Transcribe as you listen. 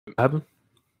happened?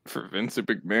 For Vincent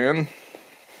McMahon?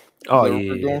 Oh, Is that what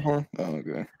yeah, we're yeah. going for? Oh,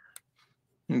 okay.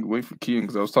 I'm gonna wait for Keaton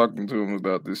because I was talking to him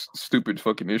about this stupid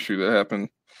fucking issue that happened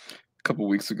a couple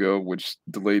weeks ago, which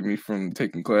delayed me from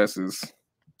taking classes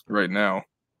right now.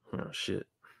 Oh, shit.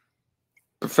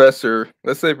 Let's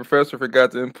say professor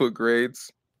forgot to input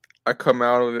grades. I come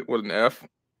out of it with an F.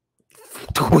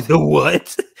 The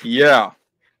what? Yeah.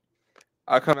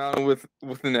 I come out with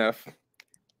an F.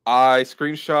 I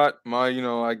screenshot my,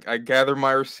 I gather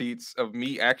my receipts of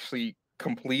me actually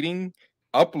completing,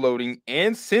 uploading,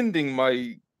 and sending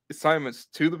my assignments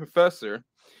to the professor.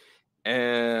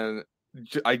 And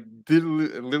I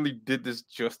literally did this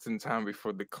just in time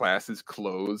before the classes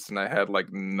closed, and I had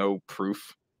like no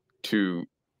proof to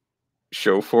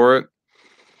show for it.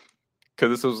 Because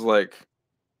this was like,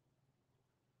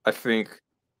 I think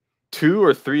 2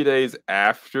 or 3 days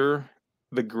after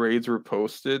the grades were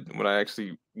posted when I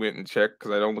actually went and checked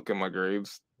because I don't look at my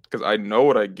grades because I know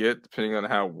what I get depending on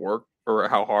how work or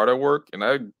how hard I work, and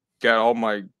I got all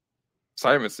my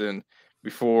assignments in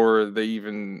before they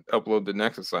even upload the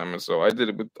next assignment. So I did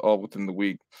it all within the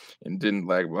week and didn't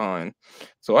lag behind.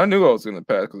 So I knew I was going to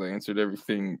pass because I answered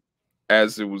everything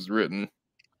as it was written.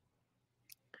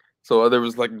 So there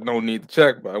was like no need to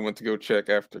check, but I went to go check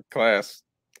after class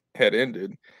had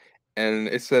ended, and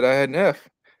it said I had an F.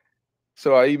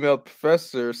 So I emailed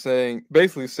professor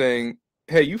basically saying,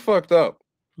 "Hey, you fucked up.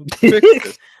 Fix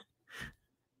this."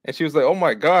 And she was like, "Oh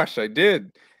my gosh, I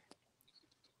did."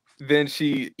 Then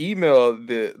she emailed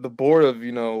the board of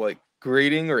like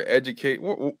grading or educate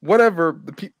whatever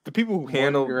the people who Board of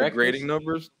handle the directors? grading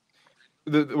numbers.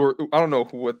 Or I don't know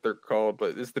what they're called,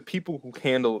 but it's the people who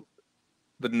handle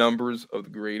the numbers of the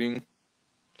grading.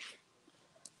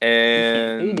 You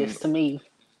can't do And this to me.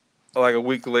 like a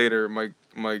week later,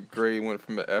 my grade went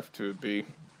from an F to a B.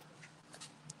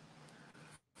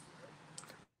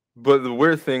 But the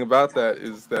weird thing about that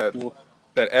is that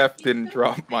F didn't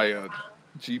drop my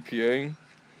GPA,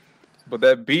 but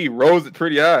that B rose it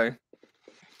pretty high.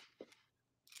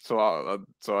 So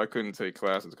I couldn't take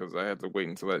classes because I had to wait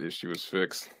until that issue was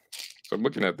fixed. So I'm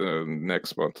looking at the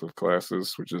next month of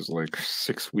classes, which is like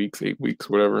 6 weeks, 8 weeks,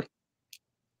 whatever.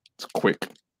 It's quick.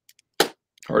 I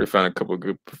already found a couple of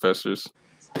good professors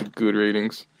with good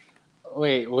ratings.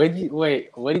 Wait,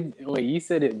 you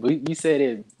said it.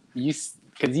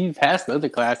 Because you passed the other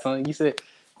class on. You said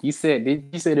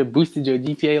it boosted your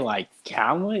GPA like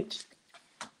how much?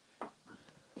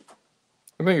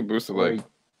 I think it boosted Or like a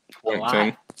 0.10.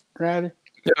 lot, rather.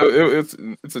 Yeah,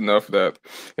 it's enough that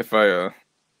if I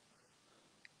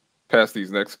pass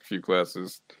these next few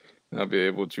classes, I'll be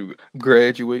able to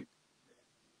graduate.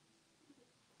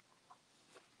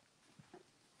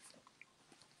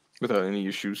 Without any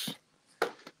issues.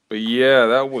 But yeah,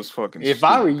 that was fucking If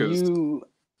I were you,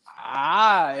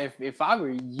 if I were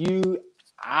you,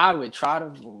 I would try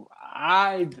to.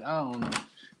 I don't know,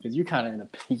 because you're kind of in a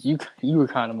you were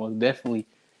kind of most definitely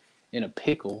in a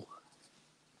pickle.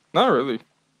 Not really.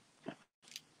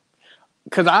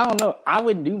 Because I don't know, I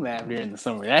wouldn't do math during the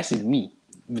summer. That's just me.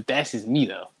 But that's just me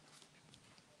though.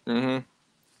 Mm-hmm.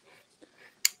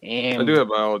 And I do have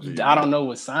biology. I don't know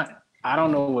what science. I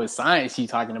don't know what science you're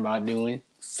talking about doing.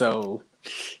 So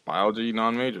biology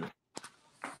non-major.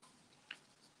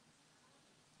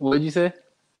 What did you say?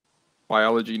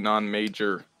 Biology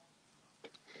non-major.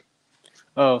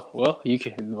 Oh, well, you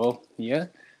could. Well, yeah,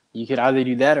 you could either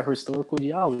do that or historical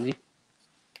geology.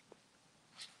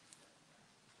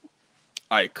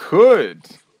 I could,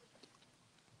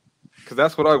 because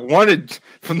that's what I wanted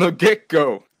from the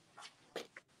get-go.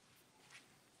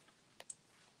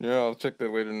 Yeah, I'll check that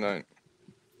later tonight.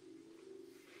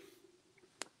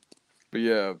 But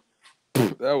yeah,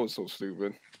 that was so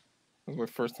stupid. That was my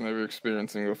first time ever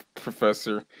experiencing a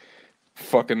professor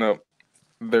fucking up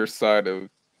their side of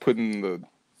putting the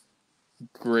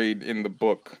grade in the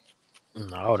book.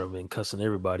 I would have been cussing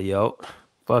everybody out.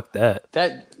 Fuck that.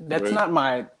 That's Right. not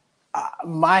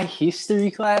my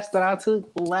history class that I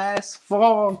took last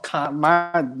fall.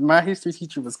 My history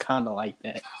teacher was kind of like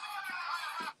that.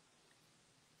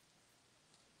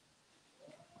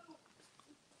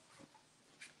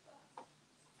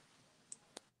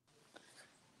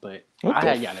 But I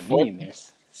had got to be in there,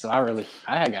 so I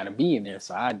had got to be in there,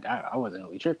 so I wasn't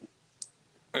really tripping.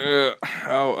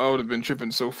 I would have been tripping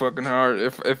so fucking hard.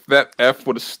 If that F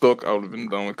would have stuck, I would have been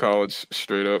done with college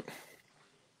straight up.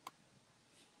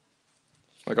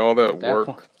 Like all that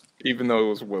work, even though it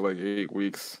was like 8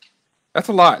 weeks. That's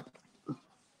a lot.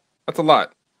 That's a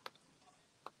lot.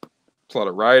 It's a lot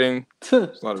of writing. It's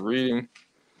a lot of reading.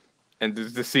 And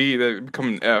to see that it become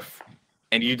an F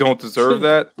and you don't deserve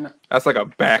that, that's like a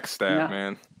backstab,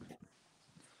 man.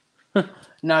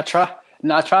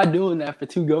 Try doing that for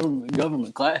two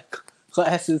government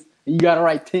classes. You gotta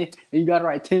write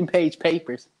 10-page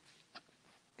papers.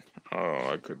 Oh,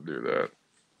 I couldn't do that.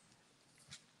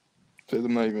 Because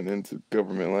I'm not even into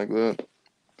government like that.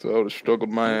 So I would have struggled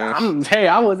my ass.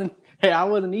 I wasn't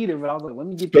either, but I was like, let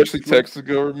me get Especially this. Texas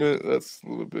government, that's a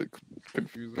little bit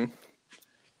confusing.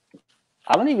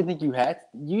 I don't even think you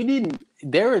didn't.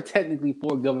 There were technically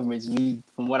 4 governments.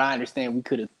 From what I understand, we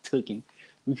could have taken.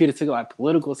 We could have taken like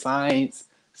political science,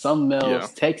 something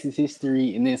else, Texas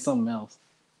history, and then something else.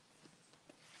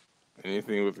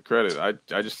 Anything with the credit. I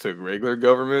just took regular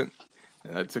government,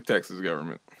 and I took Texas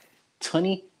government.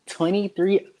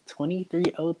 2303 to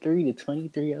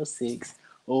 2306,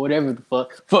 or whatever the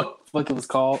fuck it was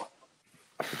called.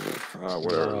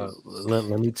 Whatever.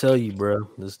 Let me tell you, bro.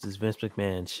 This Vince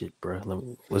McMahon shit,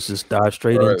 bro. Let's just dive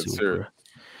straight into it, bro.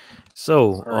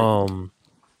 So,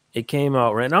 it came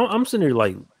out right now. I'm sitting here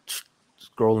like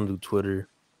scrolling through Twitter.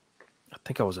 I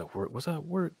think I was at work. Was I at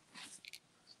work?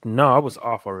 No, I was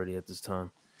off already at this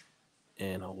time.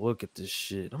 And I look at this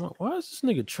shit. I'm like, why is this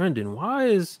nigga trending? Why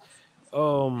is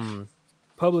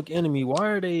Public Enemy? Why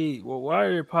are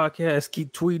their podcasts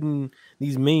keep tweeting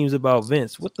these memes about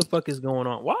Vince? What the fuck is going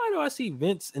on? Why do I see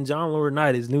Vince and John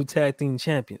Laurinaitis new tag team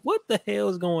champion? What the hell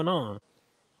is going on?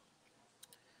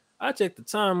 I checked the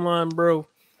timeline, bro.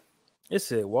 It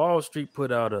said Wall Street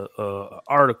put out a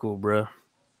article, bro,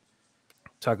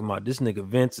 talking about this nigga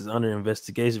Vince is under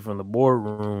investigation from the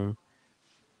boardroom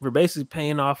for basically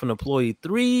paying off an employee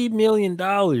 $3 million,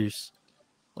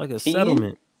 like a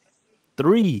settlement.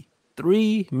 $3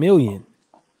 million.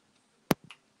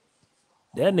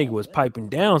 That nigga was piping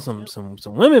down some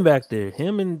women back there.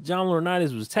 Him and John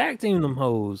Laurinaitis was tag teaming them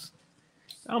hoes.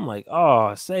 I'm like,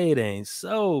 oh, say it ain't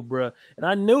so, bro. And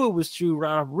I knew it was true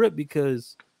right off rip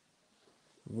because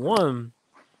one,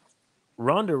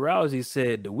 Ronda Rousey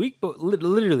said the week, but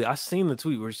literally, I seen the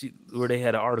tweet where they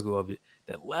had an article of it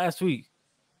that last week.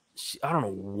 I don't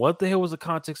know what the hell was the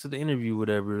context of the interview,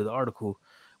 whatever the article,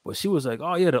 but she was like,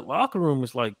 "Oh yeah, the locker room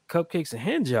is like cupcakes and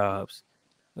hand jobs."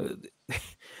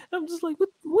 I'm just like,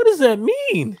 what does that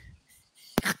mean?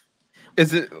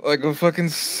 Is it like a fucking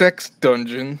sex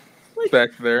dungeon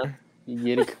back there? You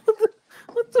get a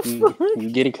what the fuck? You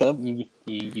get a cup. You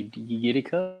get a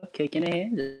cupcake in a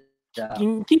hand job.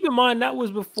 Keep in mind that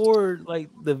was before like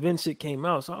the Vince shit came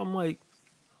out, so I'm like,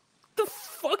 the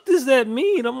fuck does that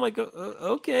mean? I'm like,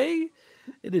 okay.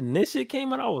 And then this shit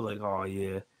came out, I was like, oh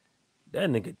yeah, that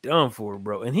nigga done for,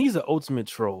 bro. And he's the ultimate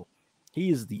troll. He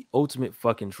is the ultimate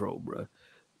fucking troll, bro.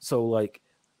 So like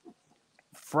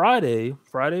Friday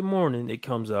morning, it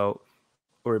comes out,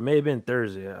 or it may have been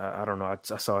Thursday. I don't know. I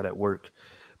saw it at work,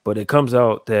 but it comes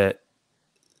out that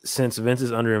since Vince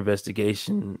is under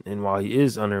investigation, and while he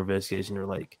is under investigation, they're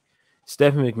like,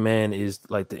 Stephanie McMahon is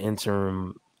like the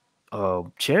interim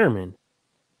chairman.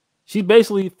 She's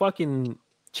basically fucking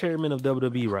chairman of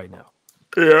WWE right now.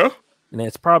 Yeah. And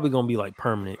that's probably gonna be like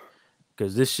permanent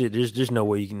because this shit, there's no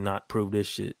way you can not prove this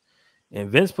shit. And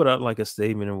Vince put out like a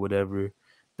statement or whatever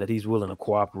that he's willing to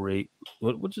cooperate,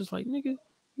 which is like, nigga,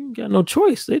 you got no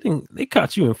choice. They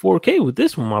caught you in 4K with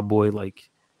this one, my boy. Like,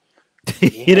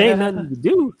 it ain't nothing to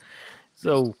do.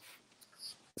 So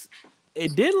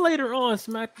it did later on.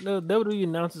 The WWE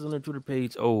announces on their Twitter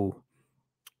page, "Oh,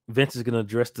 Vince is gonna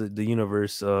address the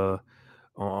universe on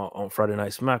Friday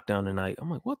Night SmackDown tonight." I'm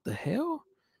like, what the hell?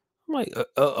 I'm like,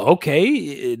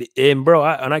 okay. And bro,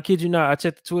 I kid you not, I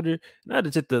checked the Twitter and I had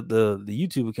to check the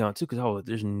YouTube account too because I was like,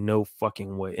 there's no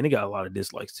fucking way. And it got a lot of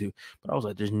dislikes too. But I was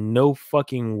like, there's no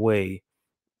fucking way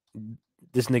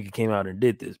this nigga came out and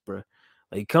did this, bro.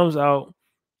 Like, he comes out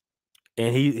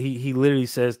and he literally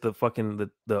says the fucking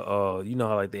the you know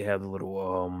how like they have the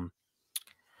little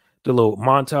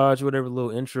montage, whatever,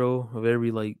 little intro of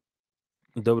every like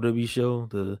WWE show,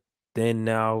 the then,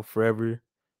 now, forever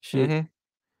shit. Mm-hmm.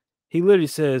 He literally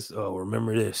says, "Oh,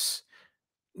 remember this.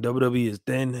 WWE is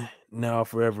then, now,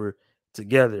 forever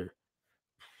together."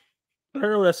 I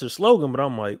don't know that's their slogan, but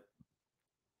I'm like,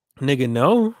 nigga,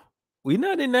 no. We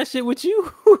not in that shit with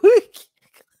you.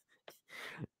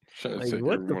 Like,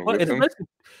 what the fuck? Especially,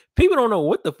 people don't know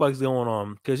what the fuck's going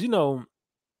on. Because, you know,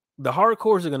 the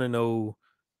hardcores are going to know,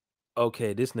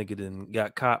 okay, this nigga done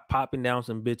got caught popping down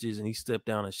some bitches and he stepped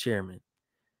down as chairman.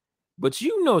 But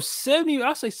you know,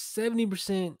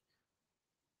 70%,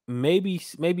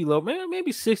 maybe low,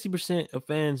 maybe 60% of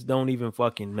fans don't even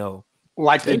fucking know.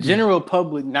 Like the general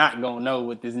public not gonna know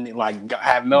what this nigga, like,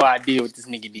 have no idea what this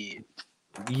nigga did.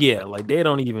 Yeah, like they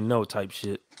don't even know type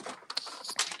shit.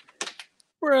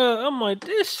 Bruh, I'm like,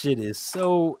 this shit is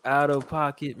so out of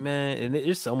pocket, man. And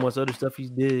there's so much other stuff he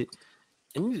did.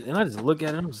 And I just look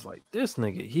at him, I'm just like, this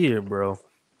nigga here, bro.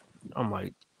 I'm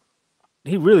like,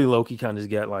 he really low-key kind of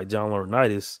just got like John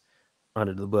Laurinaitis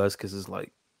under the bus because it's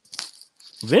like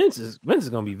Vince is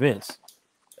gonna be Vince.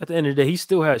 At the end of the day, he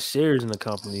still has shares in the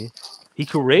company. He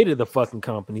created the fucking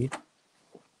company,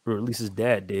 or at least his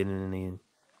dad did, and then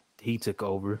he took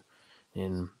over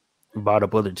and bought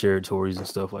up other territories and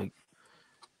stuff like.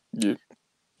 Yeah.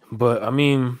 But I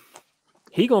mean,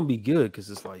 he gonna be good because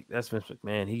it's like that's Vince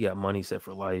McMahon. He got money set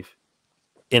for life,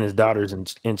 and his daughter's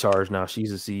in charge now.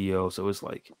 She's a CEO, so it's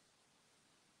like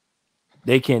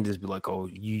they can't just be like, "Oh,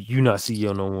 you not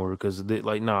CEO no more," because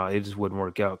like, nah, it just wouldn't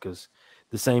work out. Because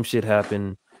the same shit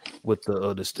happened with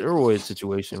the steroid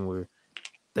situation where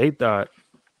they thought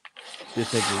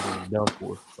this nigga was gonna be done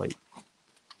for. Like,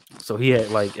 so he had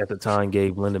like at the time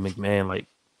gave Linda McMahon like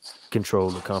control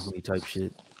of the company type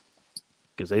shit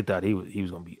because they thought he was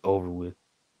gonna be over with.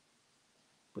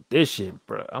 But this shit,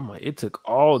 bro, I'm like, it took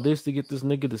all this to get this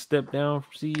nigga to step down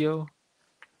from CEO.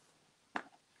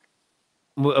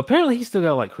 Well, apparently he still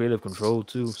got like creative control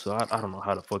too, so I don't know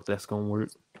how the fuck that's gonna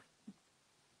work.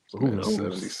 But who knows?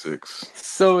 76.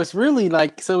 So it's really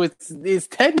like, so it's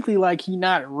technically like he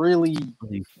not really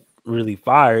Really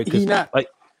fired he because not like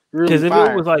really because if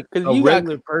fired. it was like a you got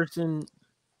regular person,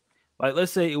 like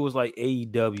let's say it was like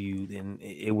AEW, then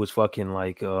it was fucking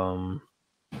like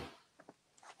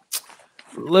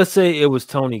let's say it was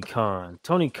Tony Khan.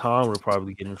 Tony Khan would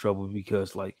probably get in trouble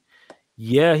because like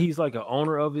yeah, he's like an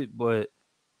owner of it, but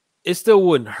it still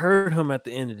wouldn't hurt him at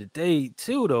the end of the day,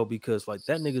 too, though, because like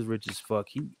that nigga's rich as fuck.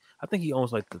 I think he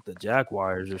owns like the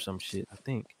Jaguars or some shit. I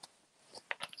think.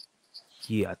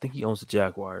 Yeah, I think he owns the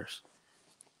Jaguars.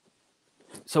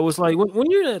 So it's like when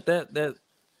you're at that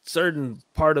certain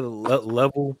part of the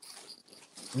level,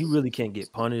 you really can't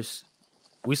get punished.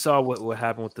 We saw what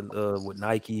happened with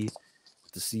Nike,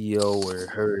 with the CEO, where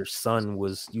her son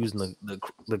was using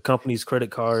the company's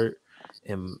credit card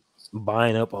and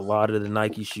buying up a lot of the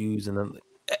Nike shoes and then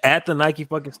at the Nike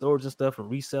fucking stores and stuff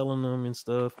and reselling them and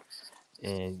stuff,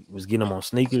 and was getting them on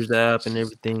sneakers app and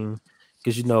everything.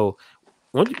 Because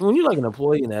when you're like an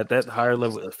employee and at that higher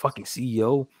level, a fucking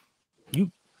CEO,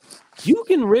 you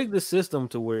can rig the system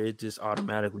to where it just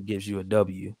automatically gives you a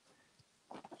W,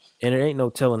 and it ain't no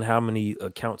telling how many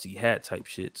accounts he had type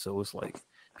shit. So it's like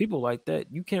people like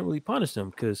that, you can't really punish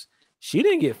them because she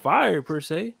didn't get fired per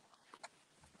se.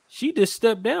 She just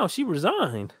stepped down. She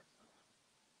resigned.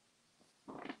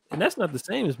 And that's not the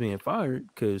same as being fired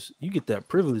because you get that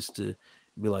privilege to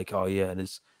be like, oh, yeah,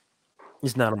 it's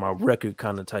not on my record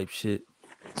kind of type shit.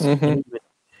 Mm-hmm. And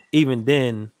even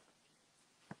then,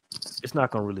 it's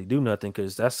not going to really do nothing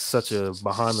because that's such a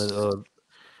behind the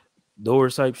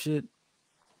doors type shit.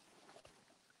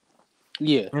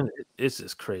 Yeah. And it's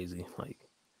just crazy. Like,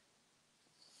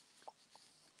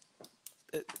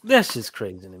 that's just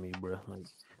crazy to me, bro. Like,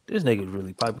 this nigga's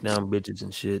really piping down bitches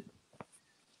and shit.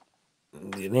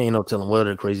 There ain't no telling what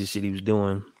other crazy shit he was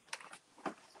doing.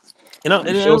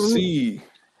 Shall see.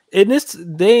 In this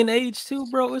day and age, too,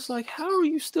 bro, it's like, how are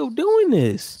you still doing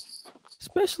this?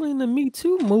 Especially in the Me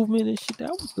Too movement and shit that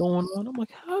was going on. I'm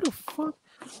like, how the fuck?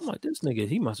 I'm like, this nigga,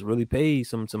 he must have really paid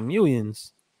some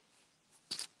millions.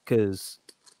 Cause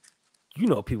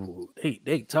people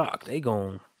they talk, they're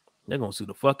gonna sue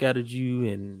the fuck out of you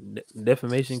and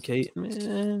defamation case.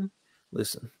 Man,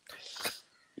 listen.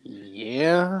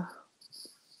 Yeah.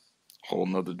 Whole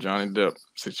nother Johnny Depp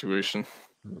situation.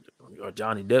 A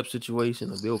Johnny Depp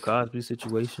situation, a Bill Cosby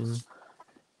situation.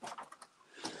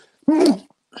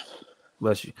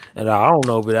 Bless you. And I don't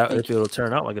know if it'll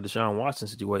turn out like a Deshaun Watson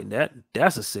situation.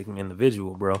 That's a sick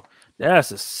individual, bro.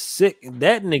 That's a sick.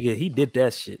 That nigga, he did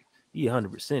that shit. He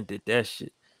 100% did that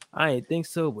shit. I ain't think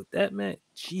so, but that man,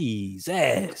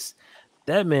 Jesus,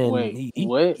 that man, Wait,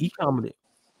 what? he commented.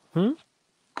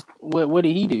 What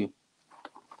did he do?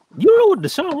 You don't know what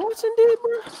Deshaun Watson did,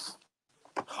 bro?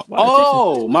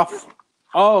 Oh,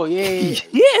 oh yeah.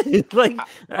 Yeah, like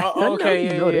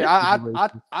okay, yeah.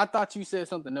 I thought you said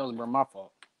something else, bro. My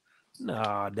fault.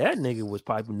 Nah, that nigga was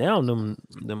piping down them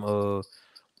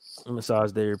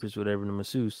massage therapists, whatever, the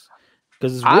masseuse.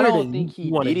 Because it's weird. I don't think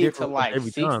he did it to like every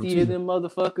 60 time, of them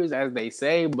motherfuckers, as they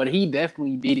say, but he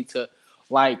definitely did it to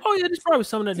like. Oh yeah, there's probably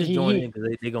some that just join in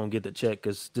because they gonna get the check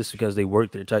because they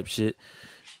work there type shit.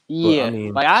 Yeah, but, I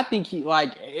mean, like I think he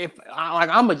like if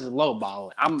I'm just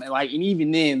lowball it. I'm like, and even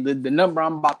then the number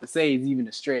I'm about to say is even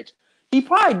a stretch. He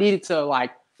probably did it to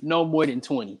like no more than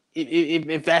 20.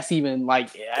 If that's even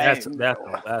like that's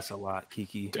a lot,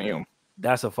 Kiki. Damn,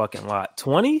 that's a fucking lot.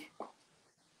 20.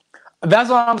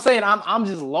 That's what I'm saying. I'm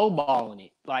just lowballing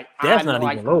it. Like that's not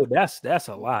even low. That's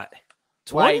a lot.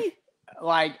 20.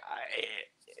 Like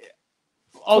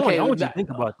Okay, I want you to think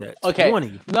about that. Okay.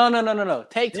 20. No.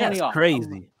 Take 20 That's off.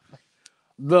 crazy.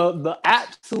 The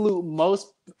absolute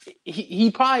most he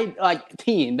probably like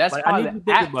 10. That's Like, I probably need you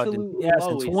the to think about this. absolute He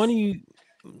asking lowest. 20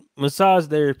 massage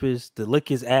therapists to lick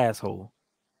his asshole.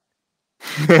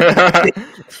 I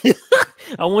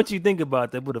want you to think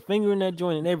about that. Put a finger in that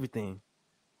joint and everything.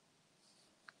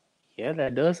 Yeah,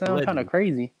 that does sound kind Allegedly. of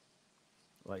crazy.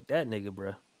 Like that nigga,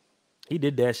 bro. He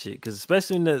did that shit. Because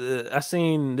especially in I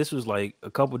seen this was like a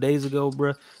couple days ago,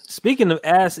 bro. Speaking of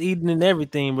ass eating and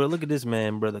everything, bro. Look at this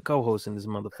man, bro. The co-hosting this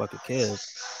motherfucker, Kev.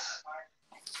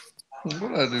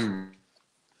 What I do?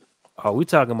 Oh, we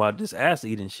talking about this ass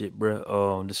eating shit, bro.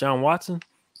 Deshaun Watson.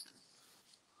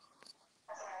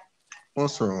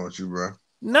 What's wrong with you, bro?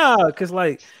 Nah, cause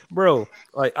like, bro,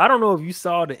 like I don't know if you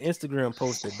saw the Instagram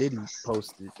post that Diddy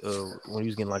posted when he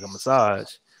was getting like a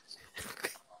massage.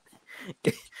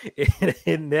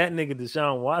 and that nigga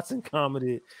Deshaun Watson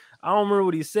commented. I don't remember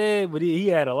what he said, but he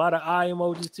had a lot of eye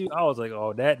emojis too. I was like,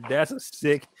 oh, that's a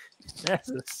sick,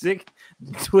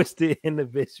 twisted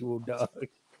individual, dog.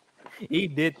 He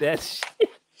did that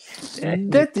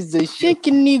shit. That is a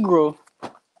shaking Negro.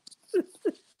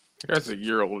 That's a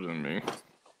year older than me.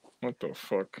 What the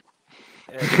fuck?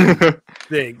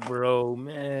 Sick, bro.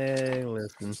 Man,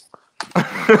 listen.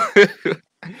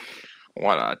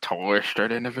 What a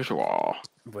twisted individual.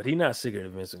 But he not sicker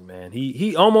than Vince McMahon.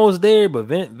 He almost there, but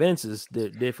Vince is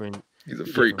different. He's a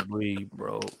freak. Different breed,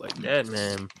 bro. Like that,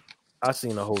 man. I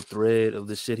seen a whole thread of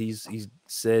the shit he's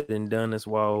said and done as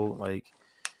well. Like,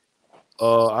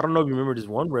 I don't know if you remember this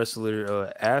one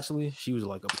wrestler, Ashley. She was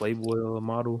like a Playboy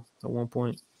model at one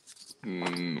point.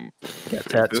 Got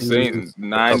tattoos. This ain't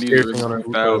 90s or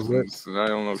 2000s. I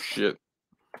don't know shit.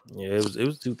 Yeah, it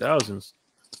was 2000s.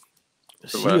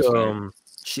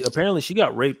 She apparently she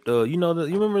got raped. You remember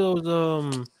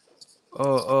those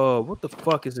what the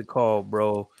fuck is it called,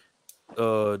 bro?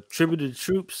 Tribute to the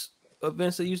Troops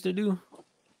events they used to do,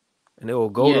 and they will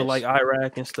go to like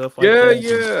Iraq and stuff like that.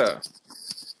 Yeah.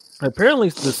 Apparently,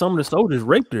 some of the soldiers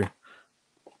raped her.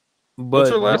 But what's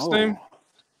her last name?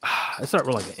 It started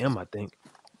with like an M, I think.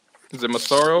 Is it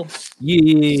Massaro?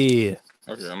 Yeah.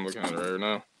 Okay, I'm looking at her right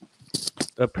now.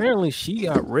 Apparently, she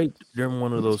got raped during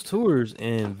one of those tours,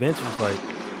 and Vince was like,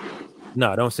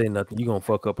 "Nah, don't say nothing. You gonna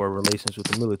fuck up our relations with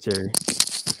the military."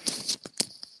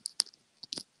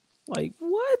 Like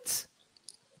what?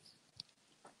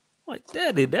 Like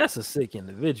that's a sick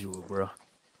individual, bro.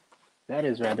 That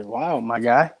is rather wild, my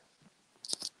guy.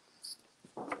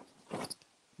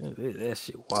 That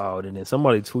shit wild. And then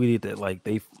somebody tweeted that like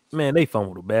they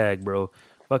fumbled the bag, bro.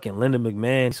 Fucking Linda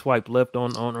McMahon swiped left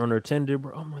on her Tinder,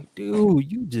 bro. I'm like, dude,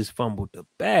 you just fumbled the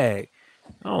bag.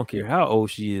 I don't care how old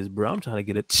she is, bro. I'm trying to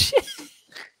get a chick.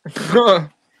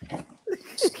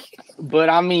 But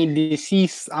I mean,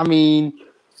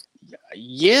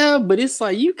 yeah, but it's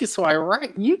like you can swipe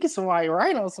right. You can swipe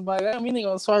right on somebody. I mean, they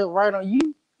gonna swipe right on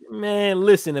you. Man,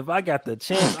 listen, if I got the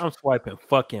chance, I'm swiping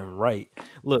fucking right.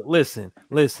 Look, listen.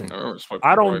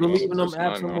 I don't believe in them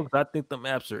apps no more because I think them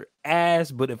apps are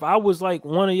ass. But if I was like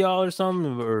one of y'all or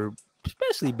something, or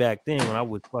especially back then when I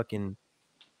was fucking,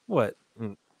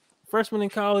 freshman in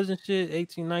college and shit,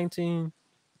 18, 19,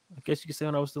 I guess you could say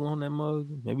when I was still on that mug,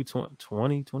 maybe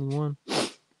 20, 21.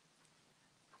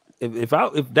 If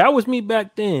that was me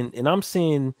back then and I'm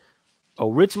seeing a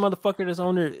rich motherfucker that's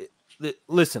on there,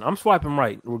 listen, I'm swiping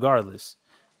right regardless.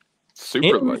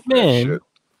 Super like that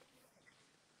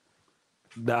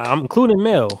shit. I'm including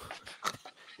Mel.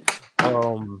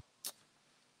 Elon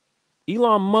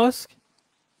Musk.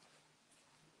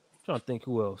 I'm trying to think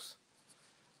who else.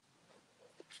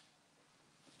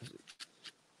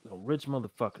 A rich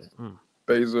motherfucker.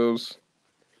 Bezos.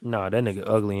 Nah, that nigga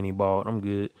ugly and he bald. I'm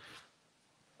good.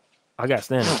 I got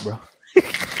stand-up, bro.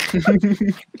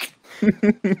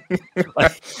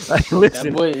 like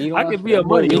listen, I could be a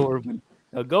money or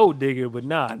a gold digger, but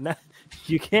nah,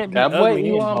 you can't be ugly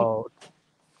and bald.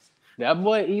 That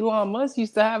boy Elon Musk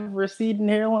used to have a receding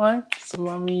hairline, so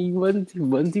I mean, he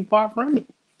wasn't too far from it.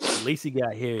 At least he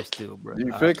got hair still, bro.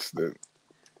 You fixed it.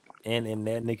 And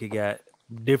that nigga got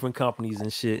different companies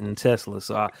and shit and Tesla,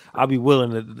 so I'll be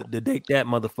willing to date that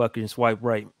motherfucker and swipe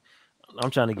right. I'm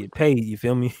trying to get paid. You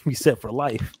feel me? Be set for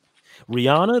life.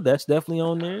 Rihanna, that's definitely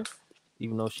on there,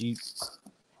 even though she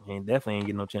definitely ain't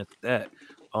getting no chance at that.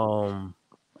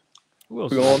 Who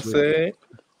else? Beyonce?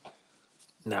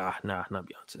 Nah, not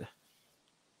Beyonce.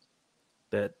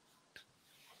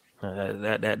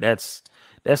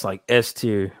 That's like S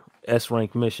tier, S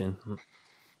rank mission.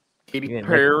 Katy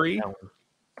Perry.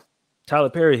 Tyler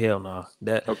Perry, hell no.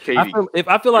 That Oh, Katie.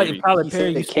 I feel like if Katie. Tyler He Perry, said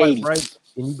you that swipe Katie. right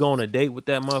and you go on a date with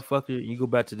that motherfucker, you go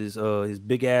back to this his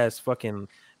big ass fucking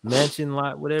mansion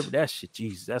lot, whatever. That shit,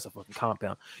 Jesus, that's a fucking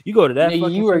compound. You go to that Nigga,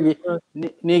 fucking you are place, bro,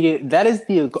 nigga. That is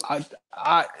the.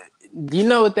 You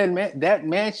know what that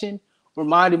mansion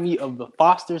reminded me of the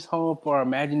Foster's home for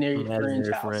imaginary friends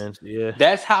imaginary house. friends, yeah.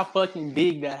 That's how fucking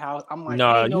big that house. I'm like,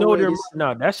 Nah, ain't you no know what? way this.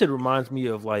 Nah, that shit reminds me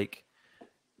of like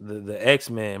the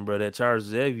X-Men, bro. That Charles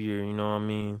Xavier, you know what I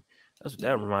mean? That's what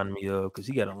that reminded me of because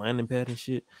he got a landing pad and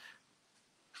shit.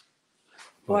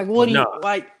 Like, But what do you nah,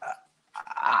 like?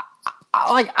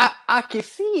 I can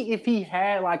see if he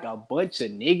had like a bunch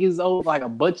of niggas over, like a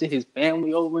bunch of his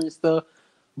family over and stuff,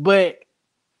 but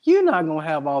you're not gonna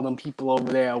have all them people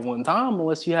over there at one time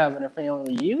unless you're having a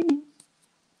family reunion.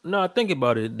 no, think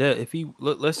about it. That if he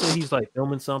let's say he's like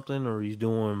filming something or he's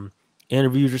doing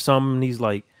interviews or something, and he's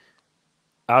like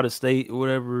out of state or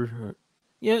whatever.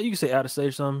 Yeah, you can say out of state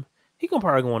or something. He gonna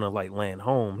probably want to like land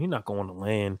home. He's not going to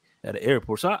land at an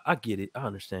airport. So I get it. I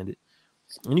understand it.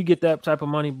 When you get that type of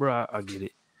money, bro, I get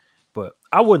it. But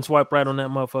I wouldn't swipe right on that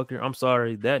motherfucker. I'm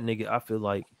sorry, that nigga. I feel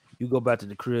like you go back to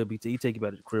the crib. He take you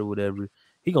back to the crib, whatever.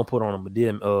 He gonna put on a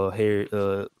damn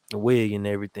hair wig and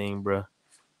everything, bro.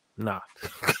 Nah,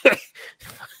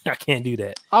 I can't do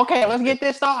that. Okay, let's get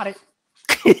this started.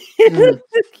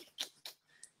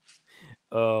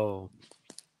 Oh,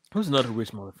 who's another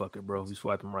rich motherfucker, bro? Who's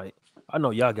swiping right? I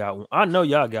know y'all got one. I know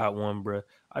y'all got one, bro.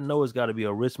 I know it's got to be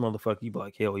a rich motherfucker. You be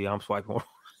like, hell yeah, I'm swiping.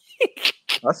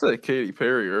 I said Katy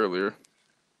Perry earlier.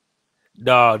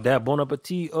 Dog, that Bon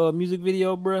Appetit music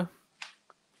video, bro.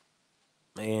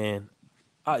 Man,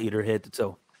 I eat her head to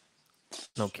toe.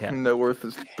 No cap. Net worth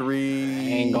is I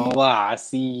ain't gonna lie.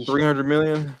 300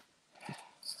 million.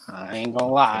 I ain't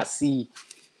gonna lie.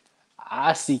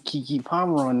 I see Kiki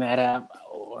Palmer on that app,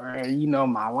 or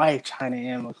my wife China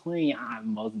and McLean.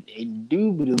 I'm most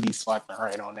indubitably swiping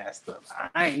right on that stuff.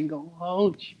 I ain't gonna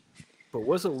hold you. But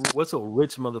what's a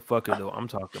rich motherfucker though? I'm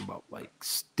talking about like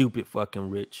stupid fucking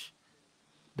rich.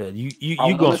 That you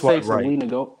gonna swipe right?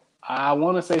 I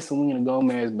want to say Selena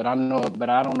Gomez, but I don't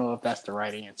know if that's the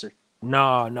right answer.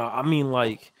 Nah. I mean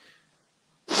like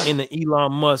in the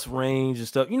Elon Musk range and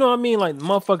stuff. You know what I mean? Like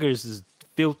motherfuckers is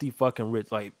filthy fucking rich.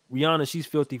 Like Rihanna, she's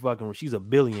filthy fucking rich. She's a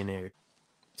billionaire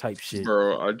type shit.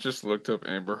 Bro, I just looked up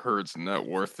Amber Heard's net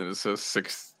worth and it says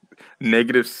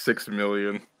 -6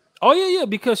 million. Oh yeah,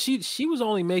 because she was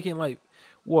only making like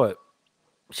what?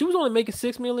 She was only making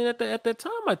 6 million at that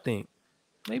time, I think.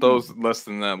 Maybe Those less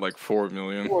than that, like 4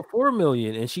 million. 4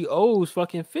 million, and she owes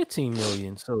fucking 15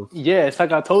 million. So yeah, it's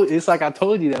like I told you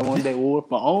that one day, Wolf.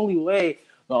 The only way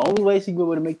she be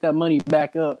able to make that money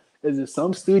back up is if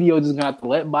some studio just gonna have to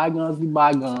let bygones be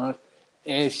bygones,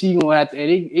 and she gonna have to.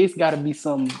 And it's got to be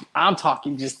some. I'm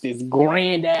talking just this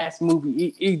grand ass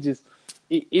movie.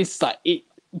 It's like it.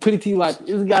 Put it to you like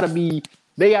it's got to be.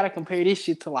 They got to compare this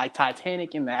shit to like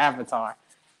Titanic and the Avatar,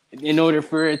 in order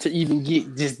for it to even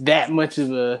get just that much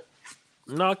of a.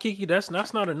 no, Kiki, that's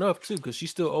not enough too, because she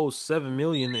still owes 7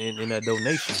 million in that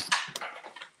donation.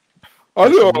 I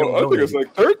think it's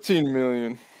like 13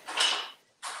 million.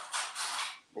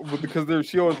 But because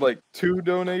she owes like 2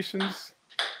 donations.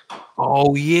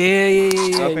 Oh yeah.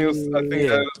 I think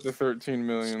that is the 13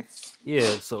 million.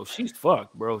 Yeah, so she's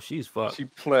fucked, bro. She's fucked. She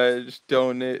pledged,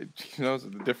 donate. She knows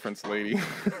the difference, lady.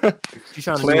 She's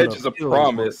trying to pledge is a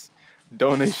promise.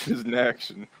 Donation is an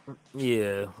action.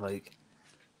 Yeah, like,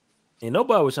 and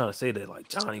nobody was trying to say that like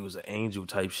Johnny was an angel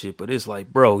type shit, but it's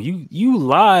like, bro, you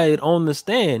lied on the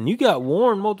stand. You got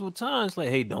warned multiple times, like,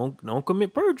 hey, don't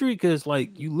commit perjury, because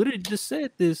like you literally just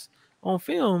said this on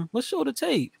film. Let's show the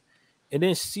tape, and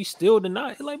then she still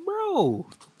denied. Like, bro,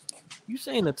 you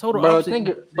saying the total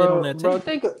opposite.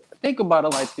 Think about it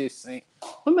like this, Saint.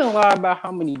 Women lie about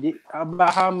how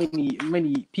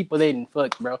many people they didn't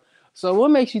fuck, bro. So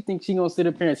what makes you think she gonna sit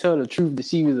up here and tell the truth that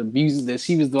she was abusing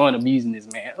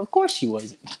this man? Of course she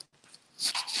wasn't.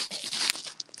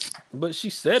 But she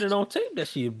said it on tape that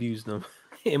she abused him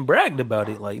and bragged about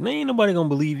it. Like, man, ain't nobody gonna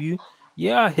believe you.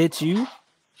 Yeah, I hit you.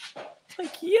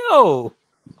 Like, yo,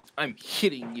 I'm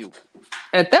hitting you.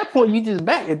 At that point, you just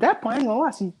back. At that point, I ain't gonna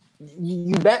lie.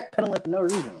 You backpedaling for no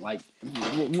reason. Like,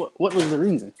 what was the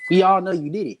reason? We all know you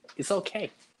did it. It's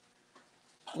okay.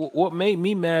 What made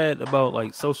me mad about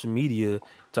like social media,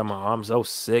 talking about I'm so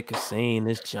sick of seeing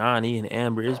this Johnny and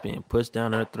Amber is being pushed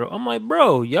down her throat. I'm like,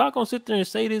 bro, y'all gonna sit there and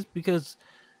say this because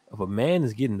of a man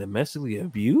is getting domestically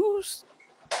abused?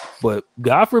 But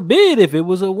God forbid if it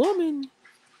was a woman,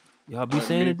 y'all be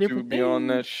saying a different thing. On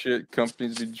that shit,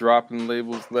 companies be dropping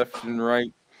labels left and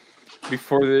right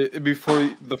before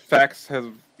the facts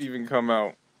have even come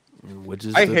out. which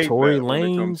is I the hate Tory that when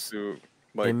it comes Lanez to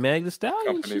like and Meg Thee Stallion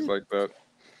companies shit. like that.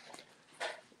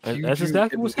 That's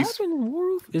exactly what's happening,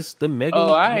 Wolf. It's the Meg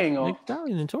Thee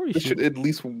Stallion and Tory They shit. should at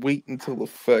least wait until the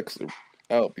facts are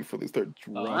out before they start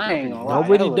dropping. I ain't gonna lie.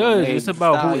 Nobody does. It's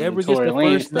about whoever gets the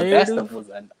first narrative.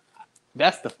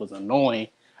 That stuff was annoying.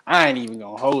 I ain't even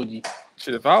gonna hold you.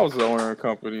 Shit, if I was the owner of a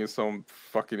company and some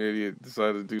fucking idiot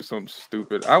decided to do something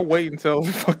stupid, I wait until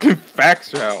the fucking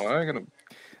facts are out. I ain't gonna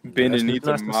bend and need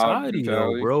some mob society, mentality,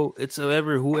 though, bro. It's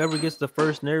whoever gets the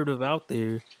first narrative out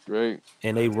there, right?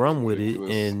 And they run with it,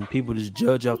 and people just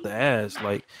judge out the ass.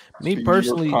 Like me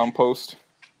personally, compost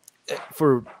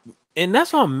and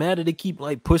that's why I'm mad that they keep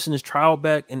like pushing this trial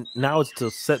back, and now it's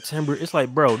till September. It's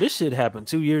like, bro, this shit happened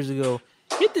 2 years ago.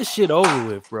 Get this shit over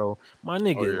with, bro. My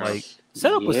nigga, like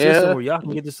set up a system where y'all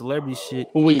can get the celebrity shit.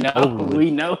 We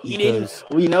know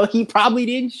he probably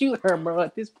didn't shoot her, bro.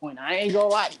 At this point, I ain't gonna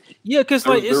lie. Yeah, because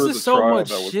like it's just so much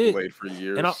that was shit. delayed for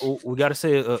years. And we gotta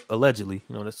say allegedly,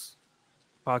 that's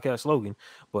podcast slogan,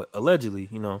 but allegedly,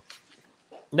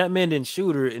 that man didn't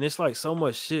shoot her, and it's like so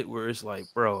much shit where it's like,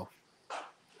 bro,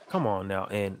 come on now.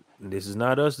 And this is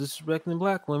not us disrespecting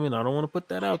black women. I don't want to put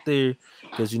that out there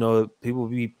because people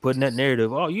be putting that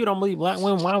narrative. Oh, you don't believe black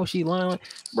women? Why was she lying?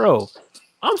 Bro,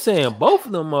 I'm saying both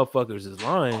of them motherfuckers is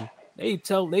lying. They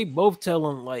both tell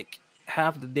them like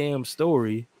half the damn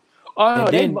story. Oh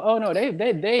no, they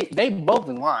both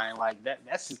in line like that.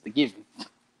 That's just the given.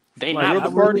 They like, not the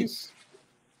parties.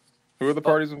 Who are the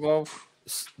parties involved?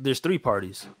 There's 3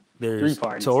 parties. There's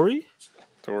Tory,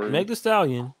 Meg Thee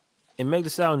Stallion, and Meg Thee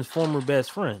Stallion's former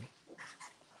best friend.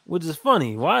 Which is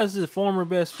funny. Why is his former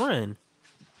best friend?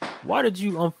 Why did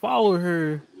you unfollow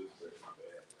her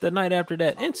the night after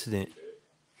that incident?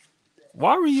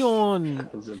 Why were you on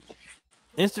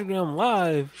Instagram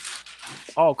Live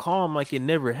all calm like it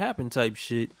never happened type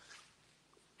shit?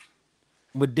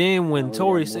 But then when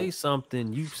Tory says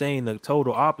something, you saying the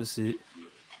total opposite.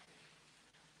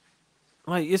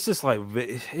 Like, it's just like,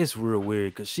 it's real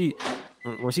weird because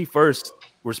when she first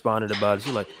responded about it,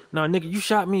 she's like, "Nah, nigga, you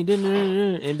shot me."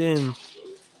 And then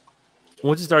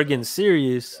once you start getting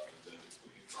serious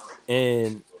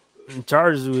and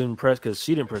charges didn't press because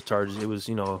she didn't press charges, it was,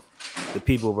 the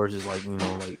people versus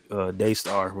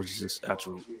Daystar, which is his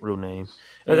actual real name.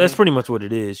 That's pretty much what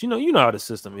it is. You know how the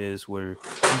system is where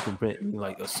you can print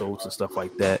like assaults and stuff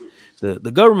like that.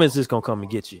 The government's just gonna come and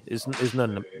get you. It's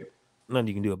nothing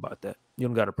you can do about that. You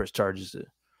don't got to press charges to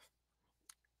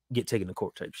get taken to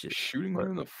court type shit. Shooting her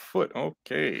in the foot.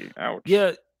 Okay. Ouch.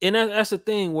 Yeah, and that's the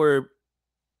thing where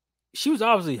she was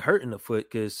obviously hurt in the foot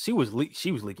because she was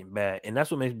leaking bad, and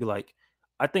that's what makes me be like,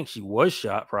 I think she was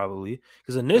shot probably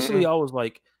because initially I was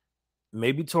like,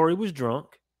 maybe Tory was drunk.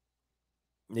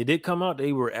 They did come out.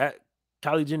 They were at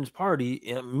Kylie Jenner's party,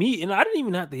 and I didn't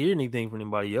even have to hear anything from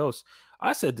anybody else.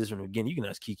 I said this from the beginning. You can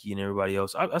ask Kiki and everybody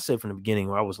else. I said from the beginning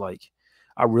where I was like,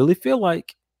 I really feel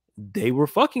like they were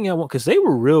fucking at one because they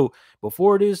were real.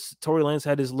 Before this, Tory Lanez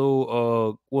had his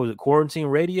little what was it, quarantine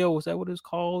radio? Was that what it's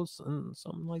called?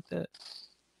 Something like that.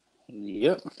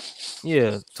 Yep.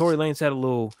 Yeah, Tory Lanez had a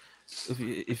little.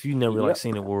 If you never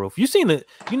seen it, World, if you seen it,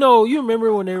 you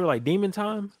remember when they were like Demon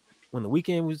Time when the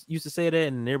Weeknd used to say that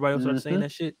and everybody else started saying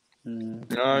that shit.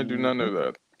 No, I do not know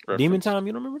that. Reference. Demon Time,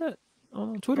 you don't remember that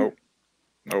on Twitter?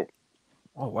 Nope.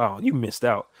 Oh wow, you missed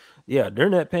out. Yeah,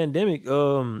 during that pandemic,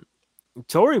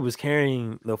 Tory was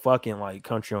carrying the fucking like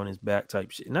country on his back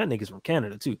type shit. And that nigga's from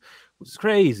Canada too, which is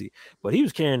crazy. But he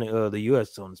was carrying the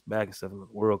US on his back and stuff in the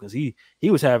world because he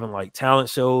was having like talent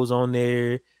shows on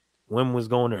there. Women was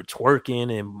going there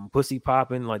twerking and pussy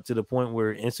popping, like to the point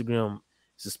where Instagram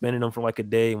suspended him for like a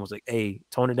day and was like, "Hey,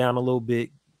 tone it down a little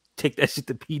bit, take that shit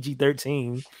to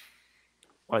PG-13."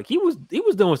 Like he was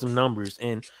doing some numbers,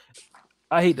 and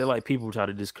I hate that like people try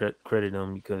to discredit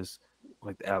him because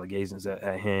like the allegations at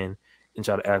hand and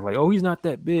try to act like, oh, he's not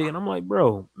that big. And I'm like,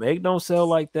 bro, Meg don't sell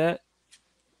like that.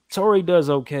 Tory does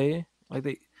okay.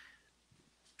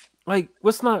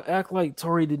 Let's not act like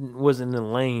Tory wasn't in the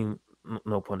lane,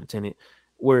 no pun intended,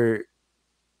 where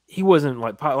he wasn't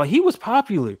like he was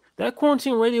popular. That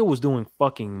quarantine radio was doing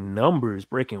fucking numbers,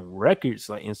 breaking records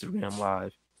like Instagram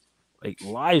Live, like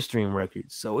live stream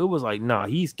records. So it was like, nah,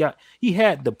 he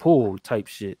had the pull type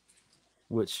shit,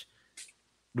 which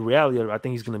the reality of it, I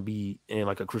think he's going to be in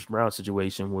like a Chris Brown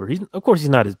situation where of course he's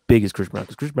not as big as Chris Brown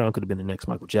because Chris Brown could have been the next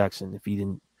Michael Jackson if he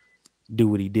didn't do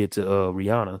what he did to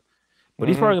Rihanna. But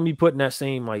he's probably going to be put in that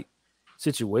same like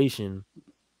situation.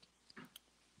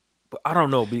 But I don't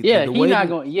know. Yeah,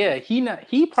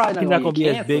 he probably not going to be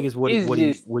as big as what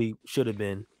he should have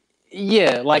been.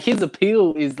 Yeah, like his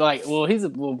appeal is like, his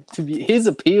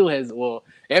appeal has,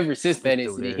 ever since that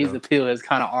It's still incident, there, his though. appeal has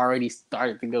kind of already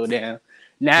started to go down.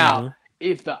 Now,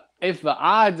 if the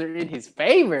odds are in his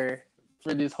favor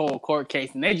for this whole court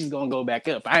case, and they just gonna go back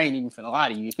up, I ain't even finna lie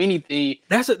to you. If anything,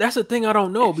 That's a thing I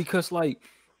don't know, because like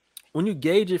when you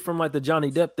gauge it from like the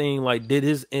Johnny Depp thing, like did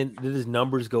his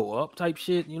numbers go up type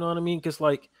shit? You know what I mean? Because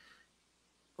like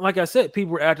I said,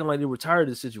 people were acting like they were tired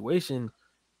of the situation.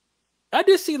 I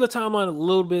did see the timeline a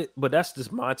little bit, but that's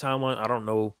just my timeline. I don't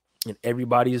know in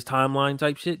everybody's timeline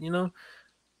type shit, you know.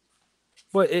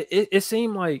 But it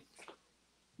seemed like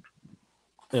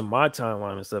in my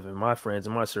timeline and stuff, and my friends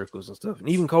and my circles and stuff, and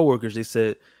even coworkers, they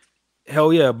said,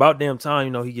 "Hell yeah, about damn time,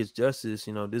 you know, he gets justice."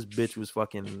 You know, this bitch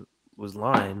was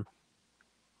lying,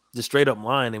 just straight up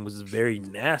lying, and was very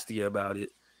nasty about it.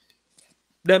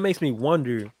 That makes me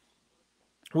wonder,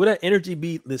 would that energy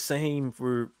be the same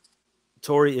for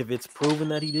Tory if it's proven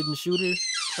that he didn't shoot her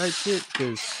type shit?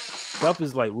 Because stuff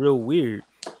is like real weird.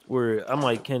 Where I'm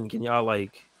like, can y'all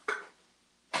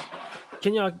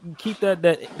keep that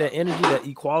energy, that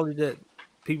equality that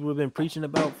people have been preaching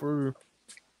about for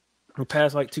the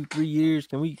past like 2-3 years?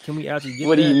 Can we actually get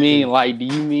what do that? you mean? Like, do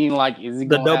you mean like, is it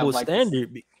The gonna have double like this,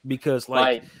 standard? Because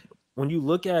like, when you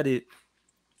look at it,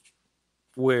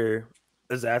 where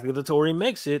exactly the Tory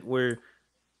makes it, where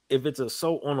if it's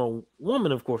assault on a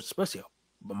woman, of course, especially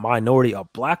a minority, a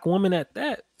black woman at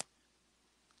that,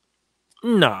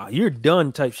 nah, you're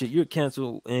done type shit. You're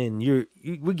canceled, and we're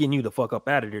getting you the fuck up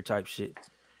out of there type shit.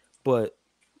 But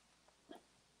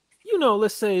you know,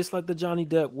 let's say it's like the Johnny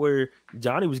Depp, where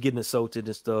Johnny was getting assaulted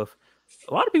and stuff.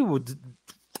 A lot of people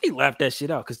they laughed that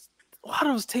shit out because a lot of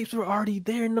those tapes were already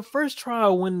there in the first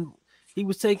trial when he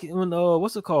was taking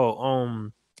what's it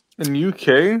called In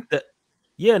UK,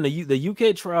 yeah, in the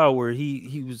UK trial where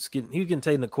he was getting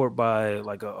taken to court by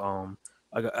like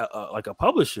a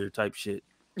publisher type shit.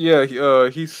 yeah,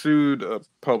 he sued a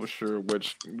publisher,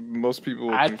 which most people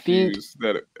will I think confuse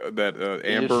that if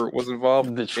Amber was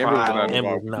involved. the Amber was not trial, Amber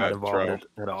involved was in not that involved trial.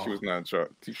 at all. She was not in trial.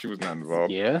 She was not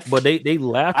involved. yeah, But they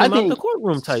laughed I him out the think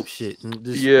courtroom type shit and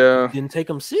just Yeah, didn't take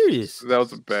him serious. that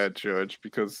was a bad judge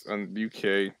because in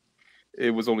UK it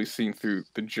was only seen through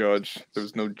the judge. There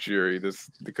was no jury.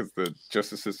 This because the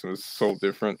justice system is so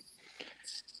different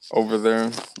over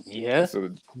there. yeah, So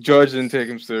the judge didn't take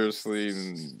him seriously,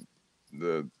 and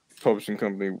the publishing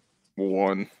company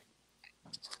won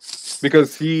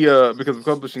because the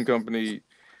publishing company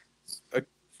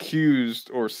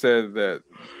accused or said that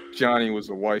Johnny was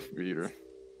a wife beater.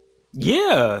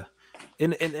 Yeah.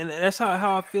 And that's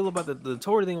how I feel about the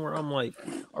Tory thing, where I'm like,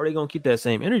 are they gonna keep that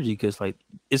same energy? Because like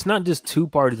it's not just 2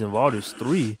 parties involved, there's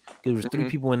 3. Because there's 3 Mhm.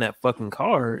 people in that fucking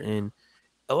car, and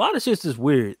a lot of shit's just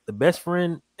weird. The best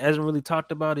friend hasn't really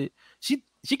talked about it. She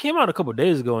came out a couple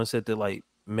days ago and said that like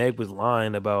Meg was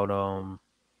lying about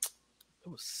it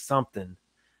was something.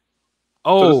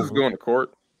 So this is Oh going to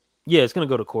court. yeah, it's gonna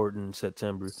go to court in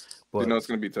September, Do you but know it's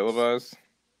going to be televised?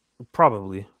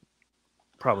 probably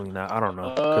not. I don't know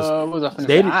because what was I finna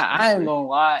they say? did. I ain't gonna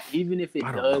lie. Even if it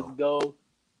I don't does know. go,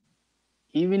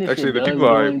 even if Actually, it the does people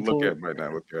go I into look it, at might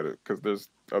not look at it because there's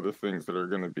other things that are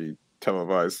going to be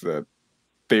televised that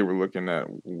they were looking at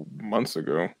months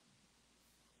ago.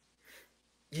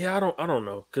 Yeah, I don't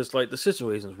know because like the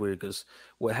situation is weird because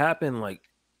what happened like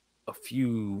a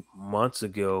few months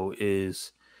ago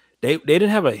is they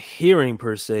didn't have a hearing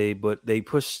per se, but they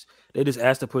just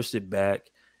asked to push it back,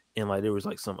 and like there was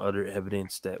like some other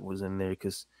evidence that was in there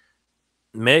because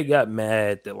Meg got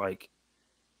mad that like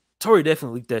Tory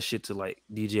definitely leaked that shit to like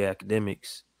DJ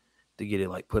Academics to get it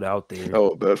like put out there.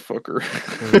 Oh, that fucker.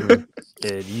 Mhm.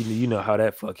 And you know how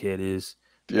that fuckhead is,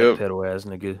 Yep. backpedal ass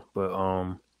nigga.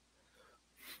 But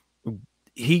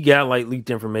he got like leaked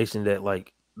information that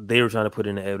like they were trying to put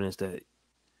in the evidence that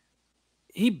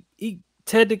he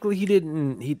technically he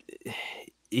didn't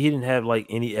have like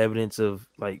any evidence of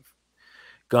like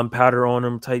gunpowder on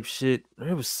him type shit.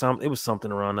 It was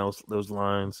something around those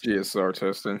lines. GSR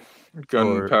testing, Or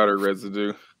gunpowder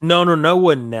residue. no,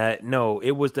 wasn't that. No,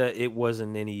 it was that it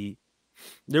wasn't any.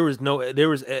 There was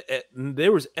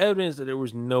evidence that there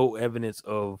was no evidence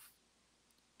of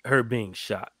her being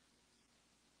shot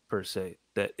per se.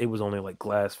 That it was only like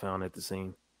glass found at the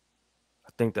scene.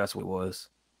 I think that's what it was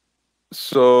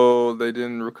So they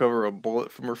didn't recover a bullet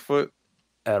from her foot.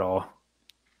 at all.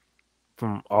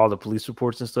 From all the police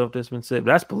reports and stuff that's been said,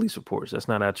 that's police reports. That's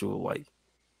not actual like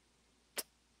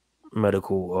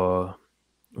medical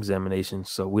examinations.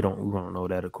 So we don't know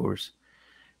that, of course.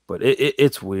 But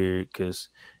it's weird because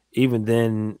even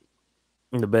then,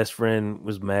 the best friend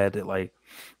was mad that like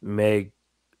Meg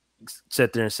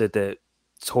sat there and said that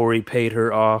Tori paid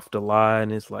her off to lie,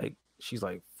 and it's like she's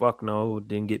like, "Fuck no,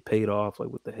 didn't get paid off." Like,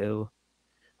 what the hell?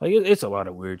 Like, it's a lot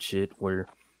of weird shit. Where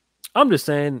I'm just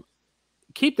saying,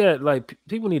 keep that. Like,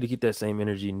 people need to keep that same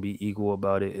energy and be equal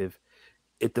about it.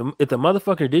 If the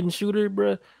motherfucker didn't shoot her,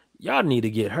 bro, y'all need to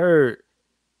get her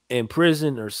in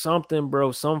prison or something,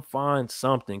 bro. Some fine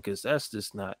something, because that's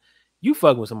just not. You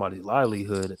fucking with somebody's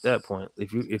livelihood at that point.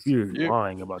 If you're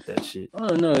lying about that shit, I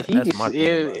don't know if he that's my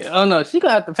thing about it. I don't know. She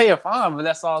gonna have to pay a fine, but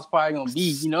that's all it's probably gonna be.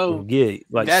 You know, Yeah,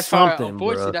 like that's something,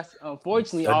 probably, bro.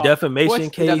 unfortunately A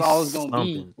defamation case. That's all it's gonna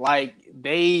Something. be. Like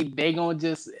they gonna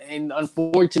just, and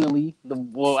unfortunately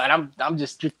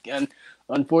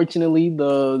unfortunately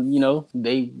black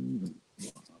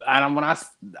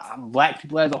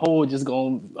people as a whole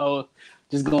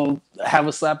just gonna have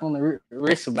a slap on the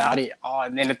wrist about it.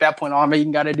 And then at that point, all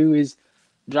you gotta do is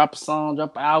drop a song,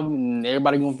 drop an album, and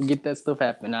everybody gonna forget that stuff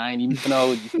happened. I ain't even gonna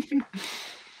hold you.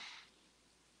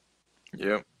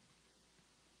 Yep.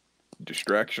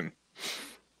 Distraction.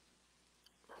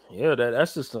 Yeah,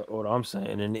 that's just what I'm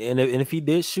saying. And if he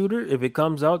did shoot her, if it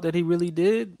comes out that he really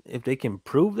did, if they can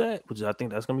prove that, which I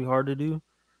think that's gonna be hard to do,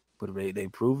 but if they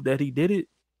prove that he did it,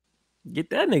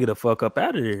 get that nigga the fuck up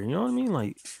out of there. You know what I mean?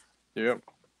 Like, yep.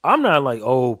 I'm not like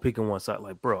picking one side.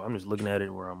 Like, bro, I'm just looking at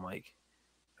it where I'm like,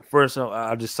 at first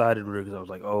I just sided with her because I was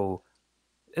like, oh,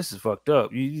 this is fucked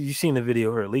up. You seen the video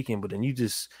of her leaking, but then you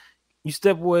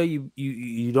step away,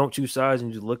 you don't choose sides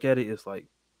and you just look at it. It's like,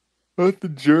 let the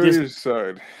jury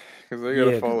decide, because they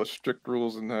gotta follow strict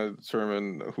rules and how to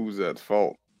determine who's at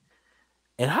fault.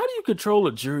 And how do you control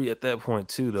a jury at that point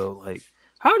too, though? Like,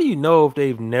 how do you know if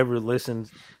they've never listened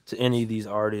to any of these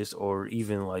artists or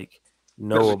even like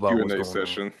know about what's going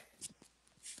session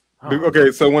on?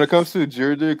 Okay, so when it comes to the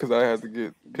jury, because I had to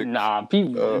get picked.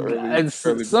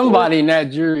 Somebody in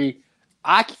that jury,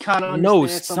 I can kind of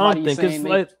understand somebody saying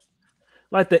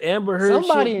like the Amber Heard.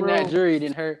 Somebody shit, in that jury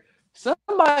didn't hurt.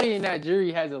 Somebody in that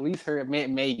jury has at least heard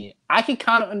Megan. I can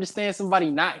kind of understand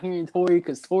somebody not hearing Tory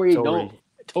because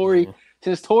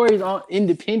since Tory's on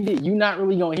independent, you're not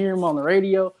really gonna hear him on the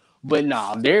radio. But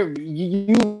nah,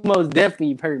 you most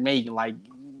definitely heard Megan. Like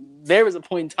there was a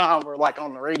point in time where, like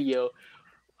on the radio,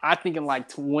 I thinking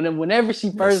like whenever she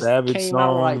first came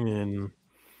out, like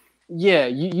yeah,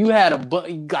 you had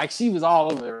like she was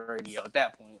all over the radio at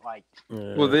that point. Like,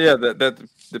 well, yeah, that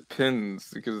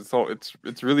depends because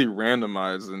it's really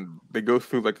randomized and they go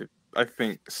through like I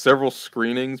think several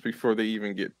screenings before they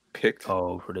even get picked.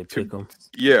 Oh, before they pick them.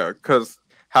 Yeah, because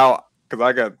I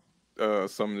got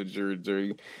some of the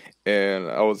jury, and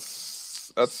I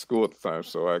was at school at the time,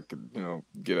 so I could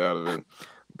get out of it.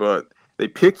 But they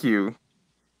pick you,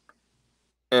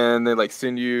 and they like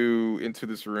send you into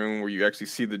this room where you actually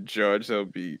see the judge that'll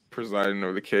be presiding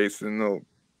over the case, and they'll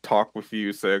talk with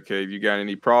you, say, okay, you got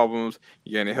any problems?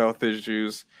 You got any health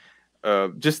issues?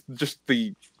 Just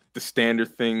the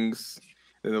standard things.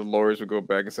 And the lawyers would go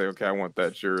back and say, okay, I want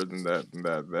that juror and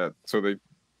that. So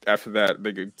after that,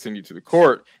 they continue to the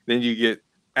court. Then you get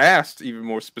asked even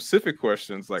more specific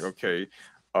questions like, okay,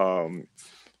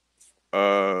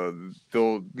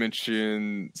 they'll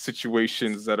mention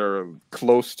situations that are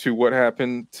close to what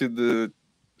happened to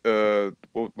the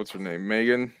what's her name,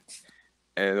 Megan,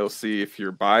 and they'll see if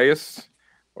you're biased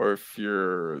or if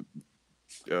you're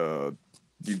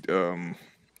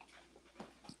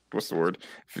what's the word?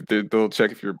 They'll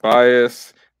check if you're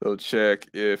biased. They'll check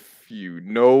if you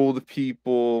know the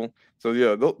people. So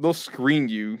yeah, they'll screen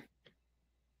you,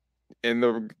 and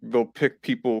they'll pick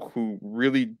people who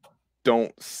really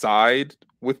don't side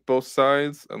with both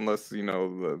sides unless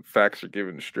the facts are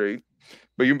given straight.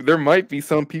 But there might be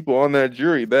some people on that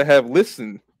jury that have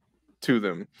listened to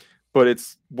them, but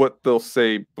it's what they'll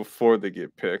say before they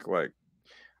get picked. Like,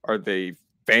 are they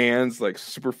fans, like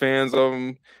super fans of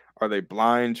them? Are they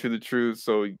blind to the truth?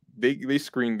 So they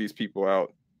screen these people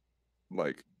out,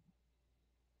 like,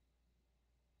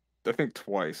 I think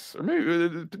twice, or maybe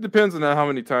it depends on how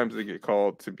many times they get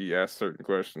called to be asked certain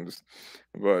questions.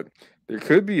 But there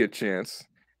could be a chance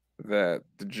that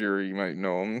the jury might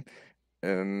know them,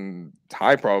 and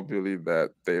high probability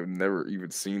that they've never even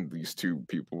seen these two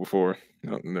people before.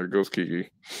 And there goes Kiki.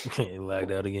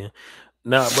 Lagged out again.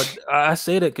 Nah, but I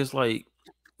say that because like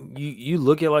you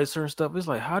look at like certain stuff, it's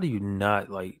like, how do you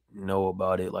not like know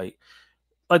about it? Like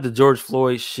the George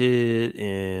Floyd shit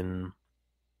and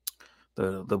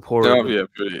the poor. Oh yeah,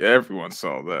 everyone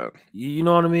saw that. You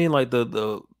know what I mean? Like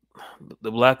the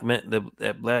black man,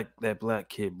 that black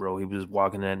kid, bro. He was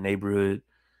walking in that neighborhood.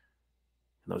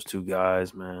 Those two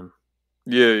guys, man.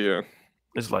 Yeah.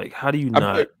 It's like, how do you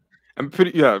not? I'm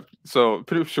pretty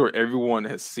sure everyone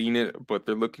has seen it, but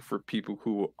they're looking for people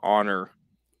who will honor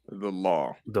the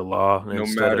law. The law, No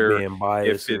instead of matter being if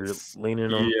biased or it's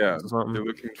leaning on they're something.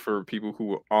 looking for people who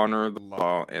will honor the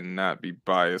law and not be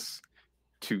biased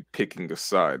to picking a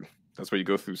side. That's why you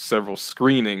go through several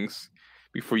screenings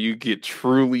before you get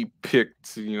truly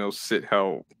picked to, sit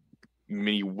how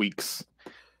many weeks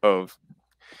of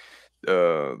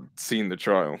seeing the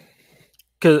trial.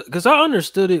 Cause I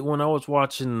understood it when I was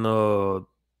watching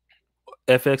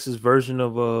FX's version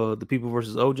of The People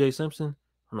versus OJ Simpson.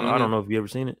 I don't know if you ever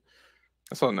seen it.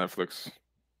 I saw Netflix,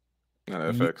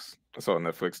 not FX. I saw a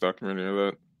Netflix documentary of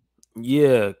that.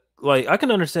 Yeah, like I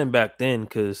can understand back then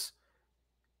because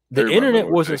the Everybody internet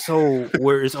loved wasn't OJ. so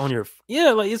where it's on your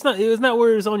like it's not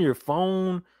where it's on your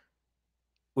phone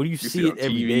where you see on it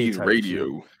every day TV and type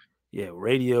radio. shit. Yeah,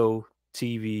 radio,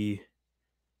 TV.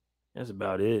 That's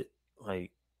about it.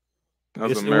 Like That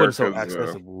was it wasn't so America's.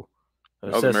 accessible.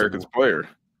 That was America's player.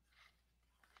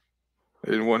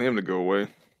 They didn't want him to go away,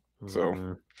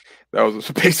 so that was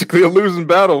basically a losing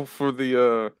battle for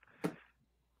the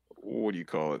what do you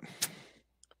call it?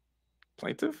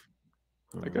 Plaintiff?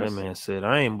 I guess. That man said,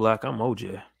 "I ain't black. I'm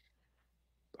OJ.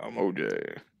 I'm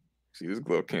OJ. See, this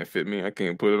glove can't fit me. I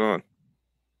can't put it on.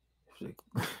 The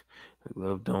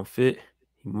glove don't fit.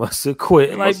 He must have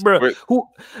quit. Like, bro, who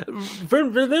for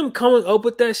them coming up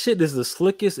with that shit is the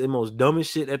slickest and most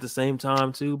dumbest shit at the same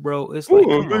time, too, bro. It's like,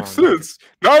 come makes on, sense.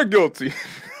 Not guilty.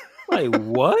 Like,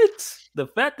 what? The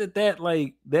fact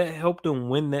that helped him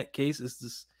win that case is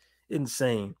just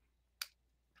insane.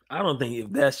 I don't think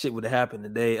if that shit would have happened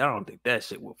today, I don't think that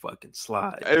shit would fucking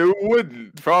slide. It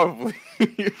wouldn't, probably.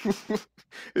 It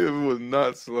would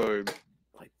not slide.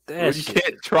 Like that you shit.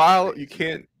 Can't trial. You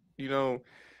can't.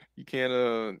 You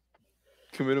can't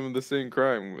commit him the same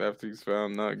crime after he's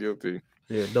found not guilty.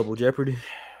 Yeah, double jeopardy.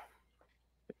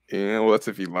 Yeah, well, that's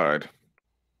if he lied.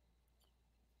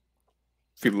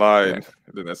 If he lied,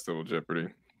 then that's double jeopardy.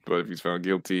 But if he's found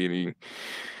guilty and you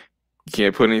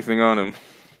can't put anything on him,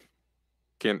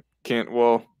 can't.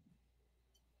 Well,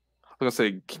 I was gonna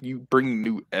say, can you bring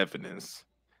new evidence?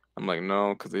 I'm like,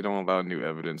 no, because they don't allow new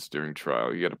evidence during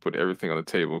trial. You got to put everything on the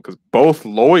table because both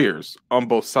lawyers on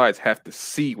both sides have to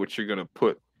see what you're gonna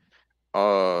put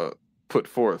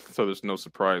forth, so there's no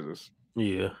surprises.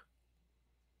 Yeah.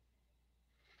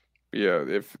 Yeah,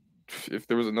 if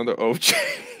there was another OJ,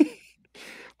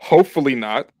 hopefully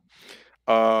not.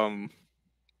 Yeah,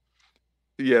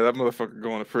 that motherfucker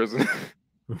going to prison.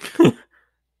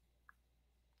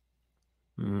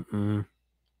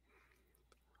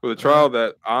 For the trial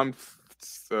that I'm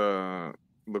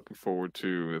looking forward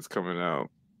to is coming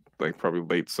out like probably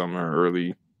late summer,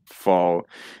 early fall,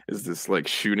 is this like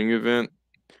shooting event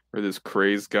where this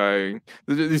crazed guy,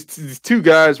 these two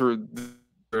guys were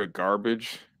a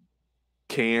garbage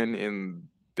can in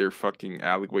their fucking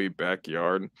alleyway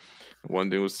backyard. One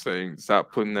dude was saying,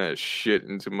 "Stop putting that shit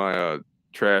into my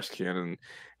trash can," and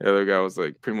the other guy was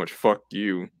like, "Pretty much fuck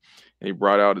you." And he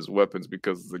brought out his weapons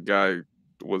because the guy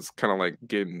was kind of like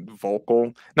getting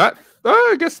vocal, not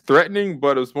I guess threatening,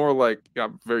 but it was more like,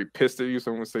 I'm very pissed at you,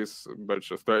 so I'm gonna say a bunch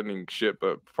of threatening shit,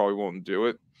 but probably won't do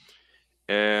it.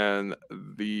 And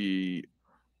the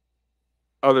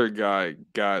other guy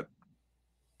got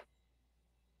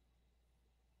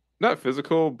not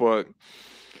physical, but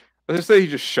let's just say he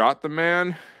just shot the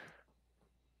man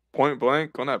point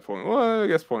blank. Well, not point. Well, I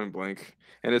guess point blank.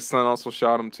 And his son also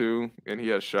shot him too, and he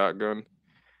has a shotgun.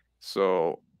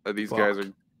 So these guys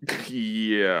are,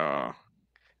 yeah.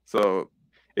 So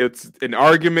it's an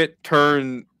argument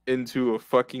turned into a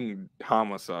fucking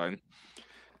homicide.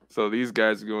 So these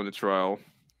guys are going to trial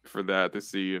for that to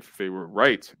see if they were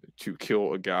right to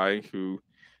kill a guy who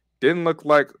didn't look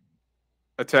like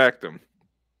attacked them.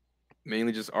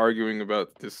 Mainly just arguing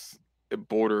about this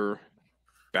border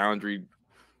boundary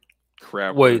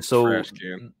crap. Wait, so trash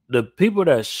can. The people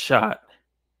that shot,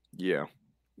 yeah,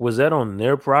 was that on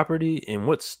their property? And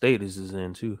what state is this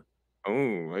in too?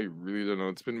 Oh, I really don't know.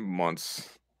 It's been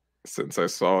months since I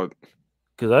saw it.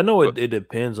 Because I know it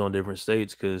depends on different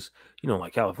states. Because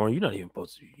like California, you're not even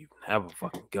supposed to even have a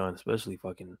fucking gun, especially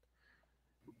fucking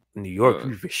New York.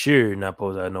 You for sure not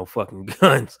supposed to have no fucking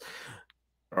guns.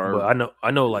 But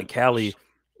I know, like Cali,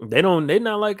 they're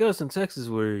not like us in Texas,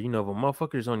 where if a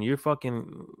motherfucker's on your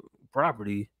fucking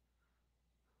property,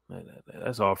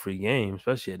 that's all free game.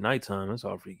 Especially at nighttime, that's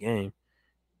all free game.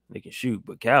 They can shoot,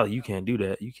 but Cali, you can't do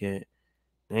that. You can't.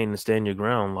 They ain't a stand your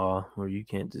ground law where you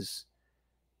can't just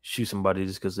shoot somebody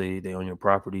just because they on your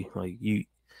property. Like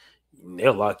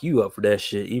they'll lock you up for that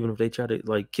shit, even if they try to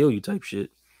like kill you type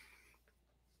shit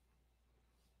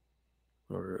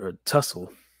or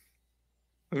tussle.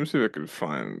 Let me see if I can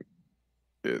find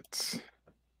it.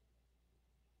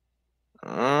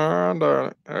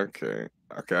 Okay.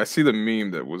 I see the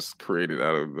meme that was created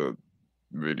out of the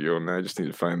video, and I just need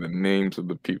to find the names of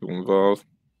the people involved.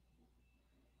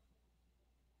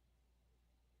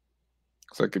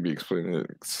 Because I could be explaining it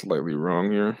slightly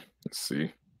wrong here. Let's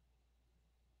see.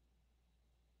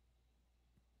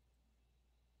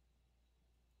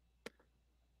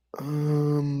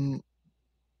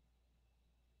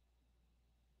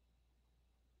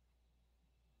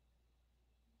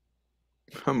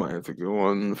 I might have to go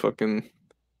on fucking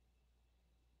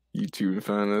YouTube and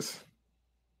find this.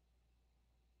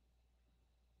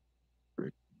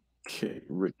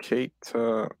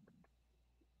 Rikita.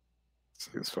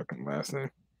 Say his fucking last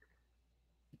name.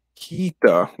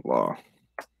 Kita Law.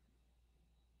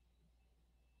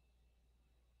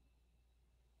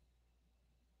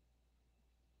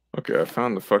 Okay, I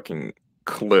found the fucking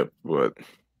clip, but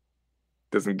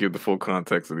doesn't give the full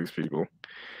context of these people.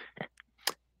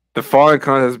 The following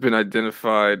content has been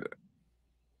identified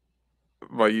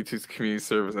by YouTube's community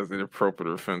service as inappropriate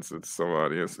or offensive to some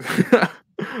audience.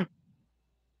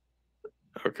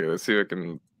 Okay, let's see if I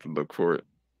can look for it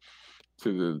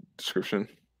to the description.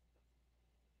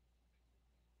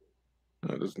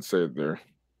 No, it doesn't say it there.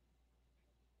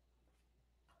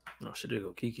 Oh shit, there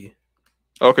go Kiki.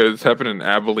 Okay, this happened in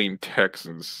Abilene,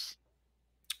 Texas.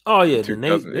 Oh yeah, in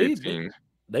then 2018.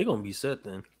 they gonna be set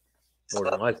then. More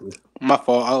than likely. My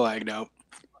fault. I lagged out.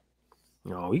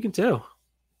 No, we can tell.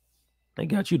 They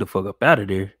got you the fuck up out of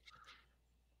there.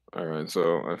 All right,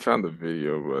 so I found the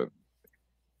video, but I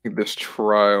think this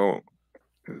trial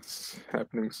is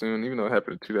happening soon. Even though it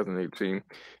happened in 2018,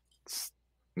 it's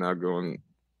now going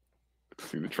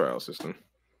through the trial system.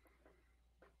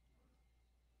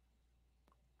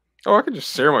 Oh, I can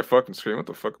just share my fucking screen. What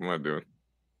the fuck am I doing?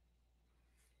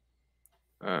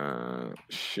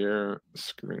 Share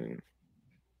screen.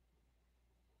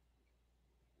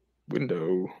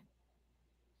 Window.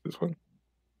 This one.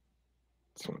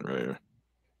 This one right here.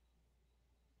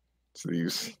 It's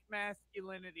these.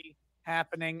 Masculinity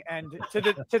happening, and to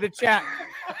the chat.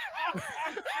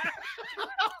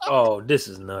 Oh, this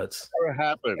is nuts. Never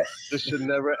happen. This should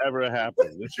never ever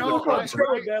happen. This should have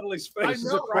Natalie's face. This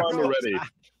is a crime already.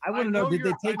 I want to know, did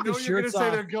they take the shirts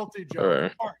off? They're guilty, Joe. All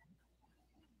right.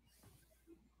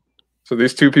 So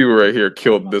these two people right here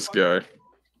killed this guy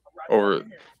over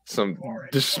some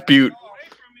dispute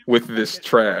with this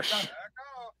trash.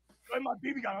 My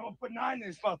BB gun. I'm gonna put 9 in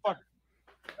this motherfucker.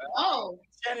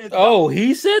 Oh,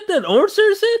 he said that. Orange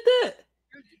Sir said that.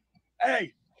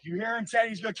 Hey, you hear him saying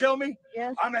he's gonna kill me?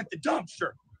 Yes. I'm at the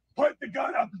dumpster. Put the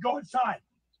gun up and go inside.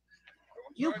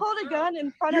 You pulled a gun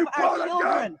in front of our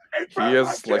children. He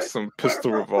has like some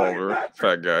pistol revolver,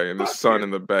 fat guy, and his son in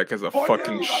the back has a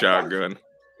fucking shotgun.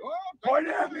 Point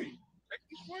at me.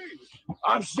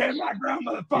 I'm standing my ground,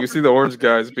 motherfucker. You see the orange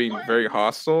guy is being very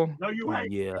hostile, No, you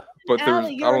ain't. Yeah. but there's, Allie, I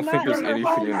you're don't think not there's in the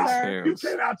anything in his home, sir. You hands.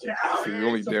 came out to So the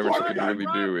only damage he can really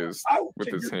do is with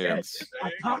his hands.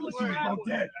 I promise you, you're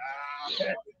dead.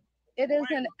 It is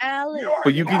an alley.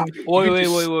 But you can.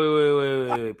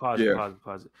 Wait. Pause it, Yeah.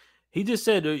 pause it. He just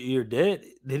said you're dead.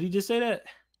 Did he just say that?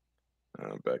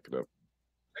 Back it up.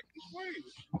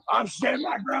 I'm standing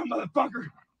my ground, motherfucker.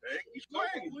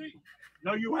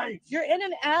 No, you ain't. You're in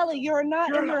an alley. You're not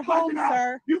You're in in a your fucking home, alley.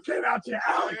 sir. You came out to the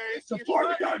alley. Support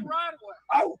the gun.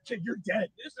 I will say you're dead.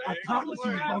 I promise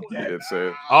you, you're He dead. did say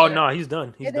it. Oh no, he's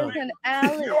done. He's It is done. an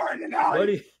alley. You're in an alley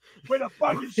Buddy, with a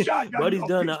fucking shotgun. Buddy's you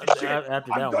done piece of shit.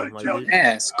 after I'm that gonna one. Like, kill you.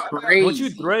 That's crazy. once you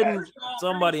threaten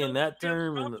somebody in that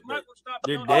term and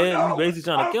they're dead, you basically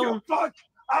trying to kill them. Fuck.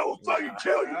 I will fucking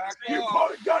kill you. You pull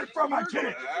the gun from my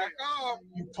kid.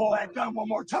 You pull that gun one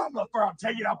more time, before I'm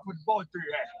taking out with a bullet through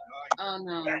your head. Oh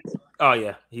no. Oh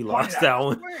yeah, he lost that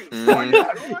one. Point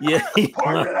at me. Yeah, he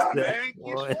Point lost it at that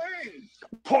me. one.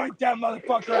 Point that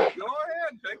motherfucker at me.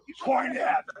 Point it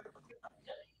at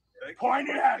me. Point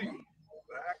it at me.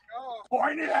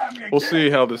 Point it at me again. We'll see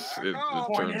how this it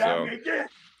Point it turns at out. me again.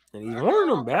 And he's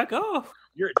warning them back off.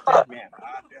 You're a dead man.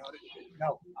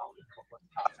 No.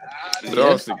 They're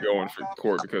obviously going for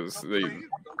court because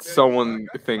someone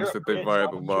thinks that they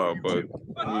violate the law, but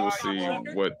we will see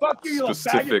what Fuck you, you little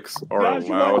specifics faggot. are Guys,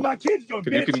 you want allowed. my kids go,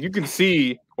 'Cause bitch. you can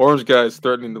see orange guys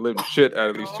threatening to live the shit out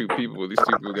of these two people. These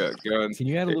two people got guns. Can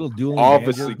you add a little dueling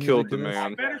Obviously banjo killed the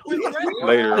music to this? man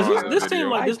later This, on is, in the this seemed video.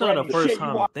 like it's not a first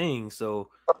time thing. So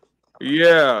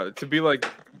Yeah, to be like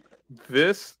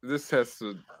this has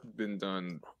to been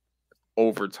done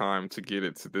over time to get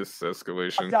it to this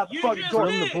escalation. for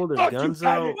them to pull their guns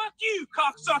out, Fuck you,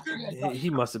 cocksucker. he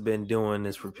must have been doing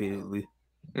this repeatedly.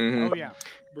 Mhm. Oh yeah.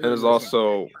 And there's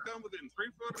also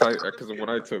because when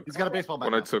I took He's got a baseball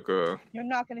bat. when I took a You're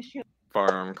not gonna shoot.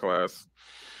 firearm class,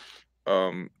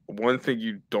 one thing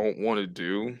you don't want to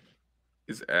do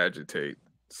is agitate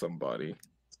somebody.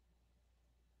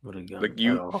 With a gun Like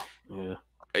at all. Yeah.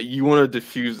 you want to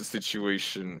diffuse the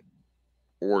situation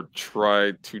or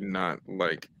try to not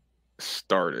like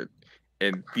start it.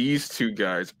 And these two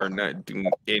guys are not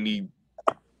doing any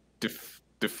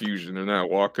diffusion. They're not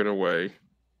walking away.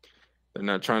 They're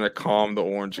not trying to calm the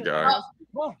orange guy.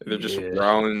 They're just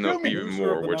riling up even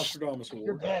more, which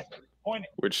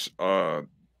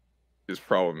is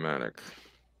problematic.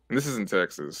 And this is in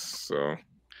Texas, so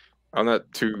I'm not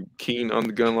too keen on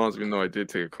the gun laws, even though I did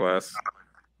take a class.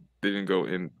 They didn't go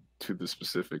into the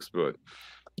specifics, but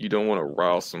you don't want to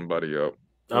rile somebody up.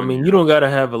 I mean, you don't gotta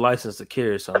have a license to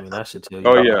carry, so I mean, I should tell you.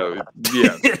 Oh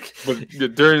yeah.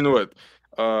 But during what?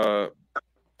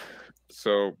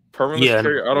 So permanent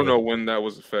carry. I don't know when that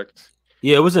was effect.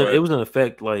 Yeah, it was in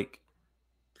effect like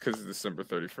because it's December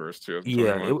 31st too.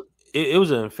 Yeah, it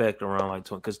was in effect around like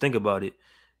 20. Because think about it.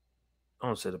 I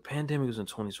don't say the pandemic was in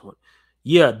 2020.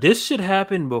 Yeah, this should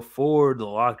happen before the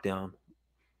lockdown.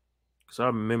 Because I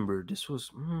remember this was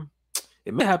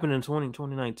it may happen in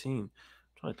 2019. I'm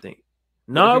trying to think.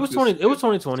 No, it was 2020. It was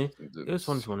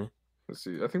 2020. Let's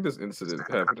see. I think this incident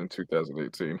happened in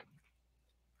 2018.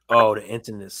 Oh, the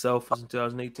incident itself was in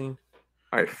 2018?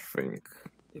 I think.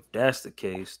 If that's the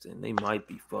case, then they might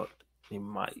be fucked. They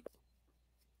might.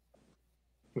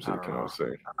 What can I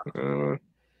say?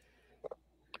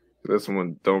 That's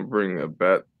one. Don't bring a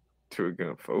bat to a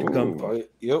gunfight. Gunfight.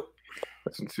 Yep.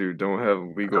 Lesson 2. Don't have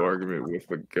a legal argument with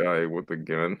a guy with a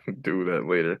gun. Do that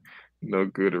later. No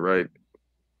good, right?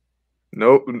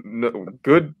 No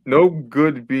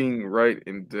good being right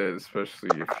and dead,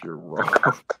 especially if you're wrong.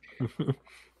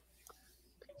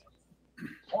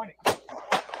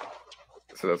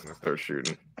 So that's when I start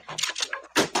shooting.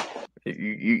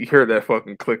 You hear that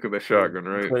fucking click of the shotgun,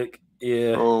 right? Click,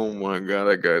 yeah. Oh my god,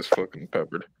 that guy's fucking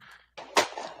peppered.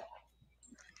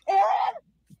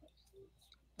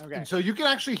 Okay. And so you can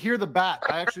actually hear the bat.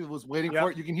 I actually was waiting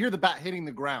for it. You can hear the bat hitting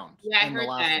the ground. Yeah, I heard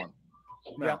that.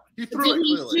 Yeah. He threw Did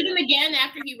he shoot him again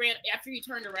after he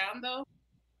turned around though?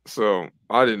 So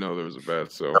I didn't know there was a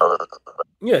bat. So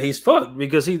yeah, he's fucked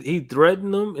because he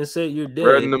threatened them and said you're dead.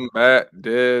 Threatened them, bat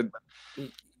dead.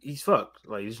 He's fucked.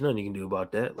 Like there's nothing you can do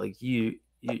about that. Like you're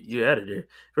out of there.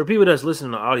 For people that's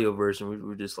listening to the audio version,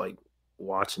 we're just like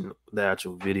watching the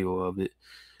actual video of it,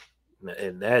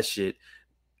 and that shit.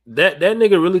 That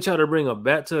nigga really tried to bring a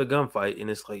bat to a gunfight, and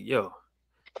it's like, yo,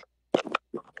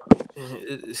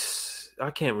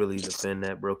 I can't really defend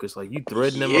that, bro. Cause like you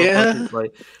threaten them, motherfuckers.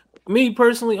 Like me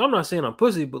personally, I'm not saying I'm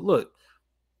pussy, but look,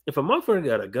 if a motherfucker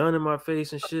got a gun in my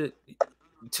face and shit,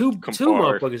 two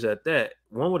motherfuckers at that,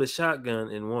 one with a shotgun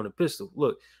and one with a pistol.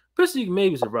 Look, pistol you can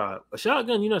maybe survive. A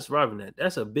shotgun, you're not surviving that.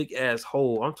 That's a big ass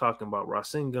hole. I'm talking about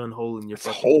Racine gun hole in your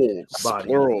fucking body.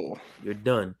 Plural. You're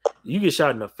done. You get shot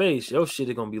in the face, your shit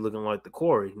is gonna be looking like the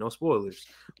Quarry. No spoilers.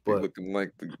 But looking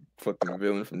like the fucking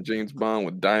villain from James Bond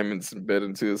with diamonds embedded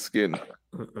into his skin.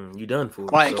 You done for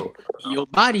like so, your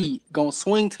body gonna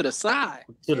swing to the side.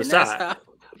 To the side.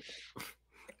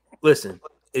 Listen,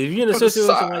 if you're in a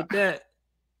situation like that,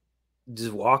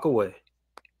 just walk away.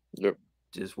 Yep.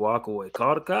 Just walk away.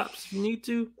 Call the cops if you need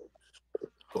to,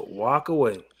 but walk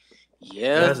away.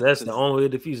 Yeah, that's the only way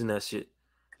of diffusing that shit.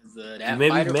 You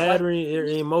may be mad or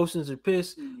emotions or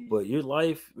pissed, but your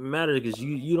life matters because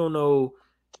you don't know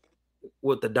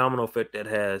what the domino effect that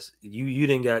has. You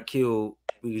didn't got killed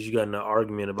because you got in an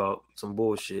argument about some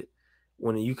bullshit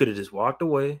when you could have just walked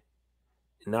away.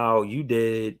 Now you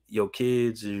dead. Your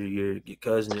kids or your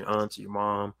cousin, your aunts, your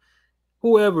mom,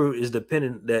 whoever is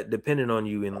dependent on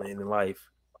you in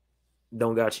life,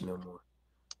 don't got you no more.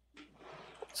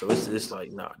 So it's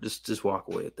like nah, just walk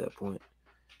away at that point.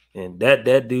 And that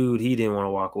dude, he didn't want to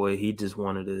walk away. He just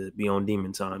wanted to be on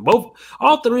demon time.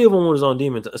 All three of them was on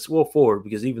demon time. Well, four,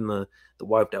 because even the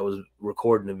wife that was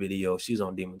recording the video, she's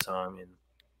on demon time. And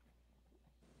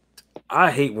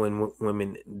I hate when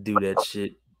women do that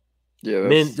shit. Yeah,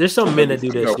 men. There's some men that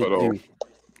do that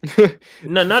shit too.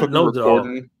 No, not knows at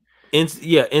all.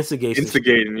 Instigation.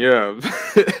 Instigating, yeah.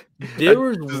 There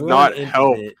was does not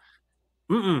help.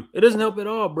 It doesn't help at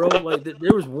all, bro. Like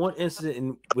there was one incident,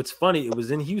 and what's funny, it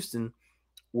was in Houston,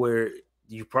 where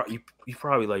you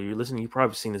probably like you're listening. You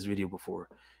probably seen this video before.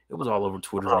 It was all over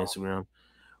Twitter and Instagram,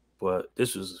 but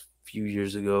this was a few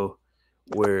years ago.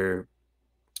 Where,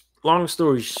 long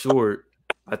story short,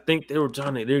 I think they were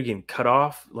getting cut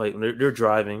off. Like they're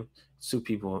driving, two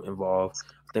people involved.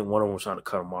 I think one of them was trying to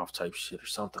cut them off, type shit or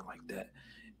something like that.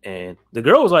 And the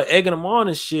girl was like egging him on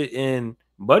and shit, and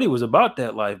Buddy was about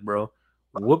that life, bro.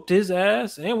 Whooped his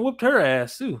ass and whooped her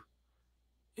ass too,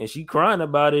 and she crying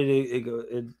about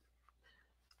it.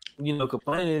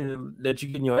 complaining that you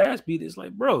getting your ass beat. It's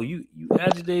like, bro, you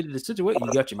agitated the situation.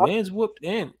 You got your man's whooped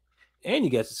and you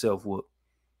got yourself whooped.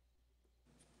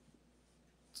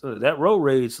 So that road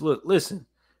rage. Look, listen,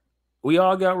 we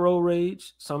all got road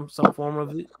rage, some form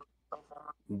of it.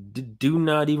 Do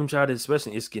not even try to,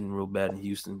 especially it's getting real bad in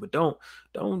Houston. But don't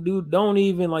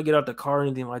even like get out the car or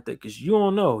anything like that, because you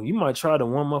don't know. You might try to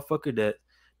one motherfucker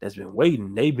that's been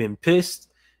waiting. They've been pissed,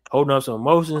 holding up some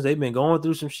emotions. They've been going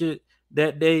through some shit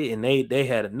that day, and they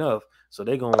had enough. So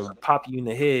they're gonna pop you in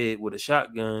the head with a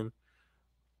shotgun,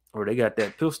 or they got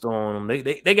that pistol on them.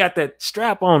 They got that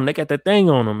strap on them. They got that thing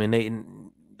on them,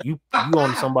 and you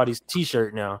on somebody's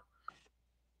t-shirt now.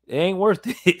 It ain't worth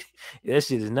it. That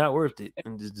shit is not worth it.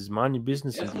 And just mind your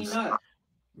business and just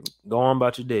go on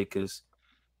about your day. Because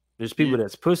there's people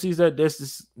that's pussies that's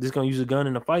just gonna use a gun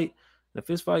in a fight, in a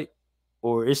fist fight,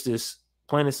 or it's just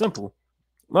plain and simple.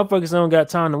 Motherfuckers don't got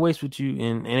time to waste with you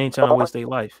and ain't trying to waste their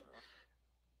life.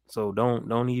 So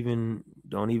don't even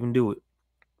do it.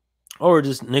 Or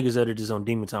just niggas that are just on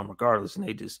demon time regardless, and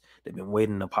they've been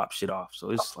waiting to pop shit off.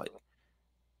 So it's like,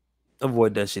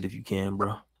 avoid that shit if you can,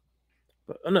 bro.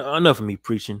 But enough of me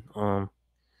preaching. Not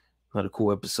a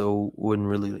cool episode. Wasn't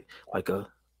really like a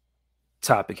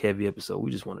topic heavy episode.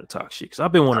 We just wanted to talk shit, because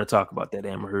I've been wanting to talk about that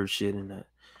Amber Heard shit and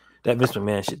that Vince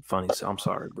McMahon shit. Funny, so I'm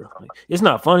sorry, bro. Like, it's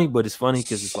not funny, but it's funny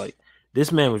because it's like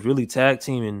this man was really tag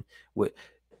teaming with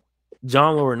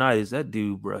John Laurinaitis. That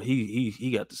dude, bro.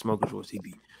 He got the smoker's voice. He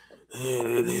be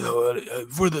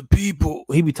for the people.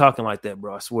 He be talking like that,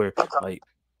 bro. I swear, like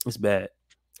it's bad.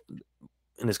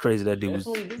 And it's crazy that dude was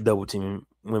double teaming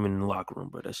women in the locker room,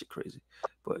 bro. That shit crazy.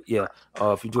 But yeah,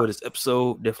 if you enjoyed this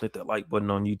episode, definitely hit that like button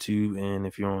on YouTube. And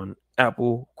if you're on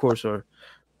Apple, of course, our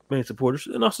main supporters,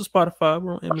 and also Spotify,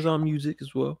 we're on Amazon Music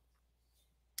as well.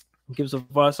 Give us a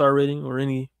 5-star rating or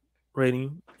any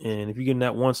rating. And if you're getting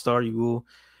that 1 star, you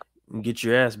will get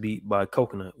your ass beat by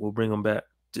Coconut. We'll bring them back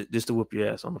just to whoop your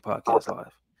ass on the podcast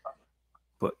live.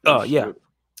 But yeah,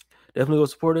 definitely go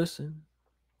support us, and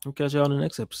we'll catch y'all in the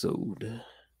next episode.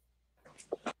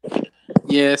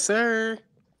 Yes, sir.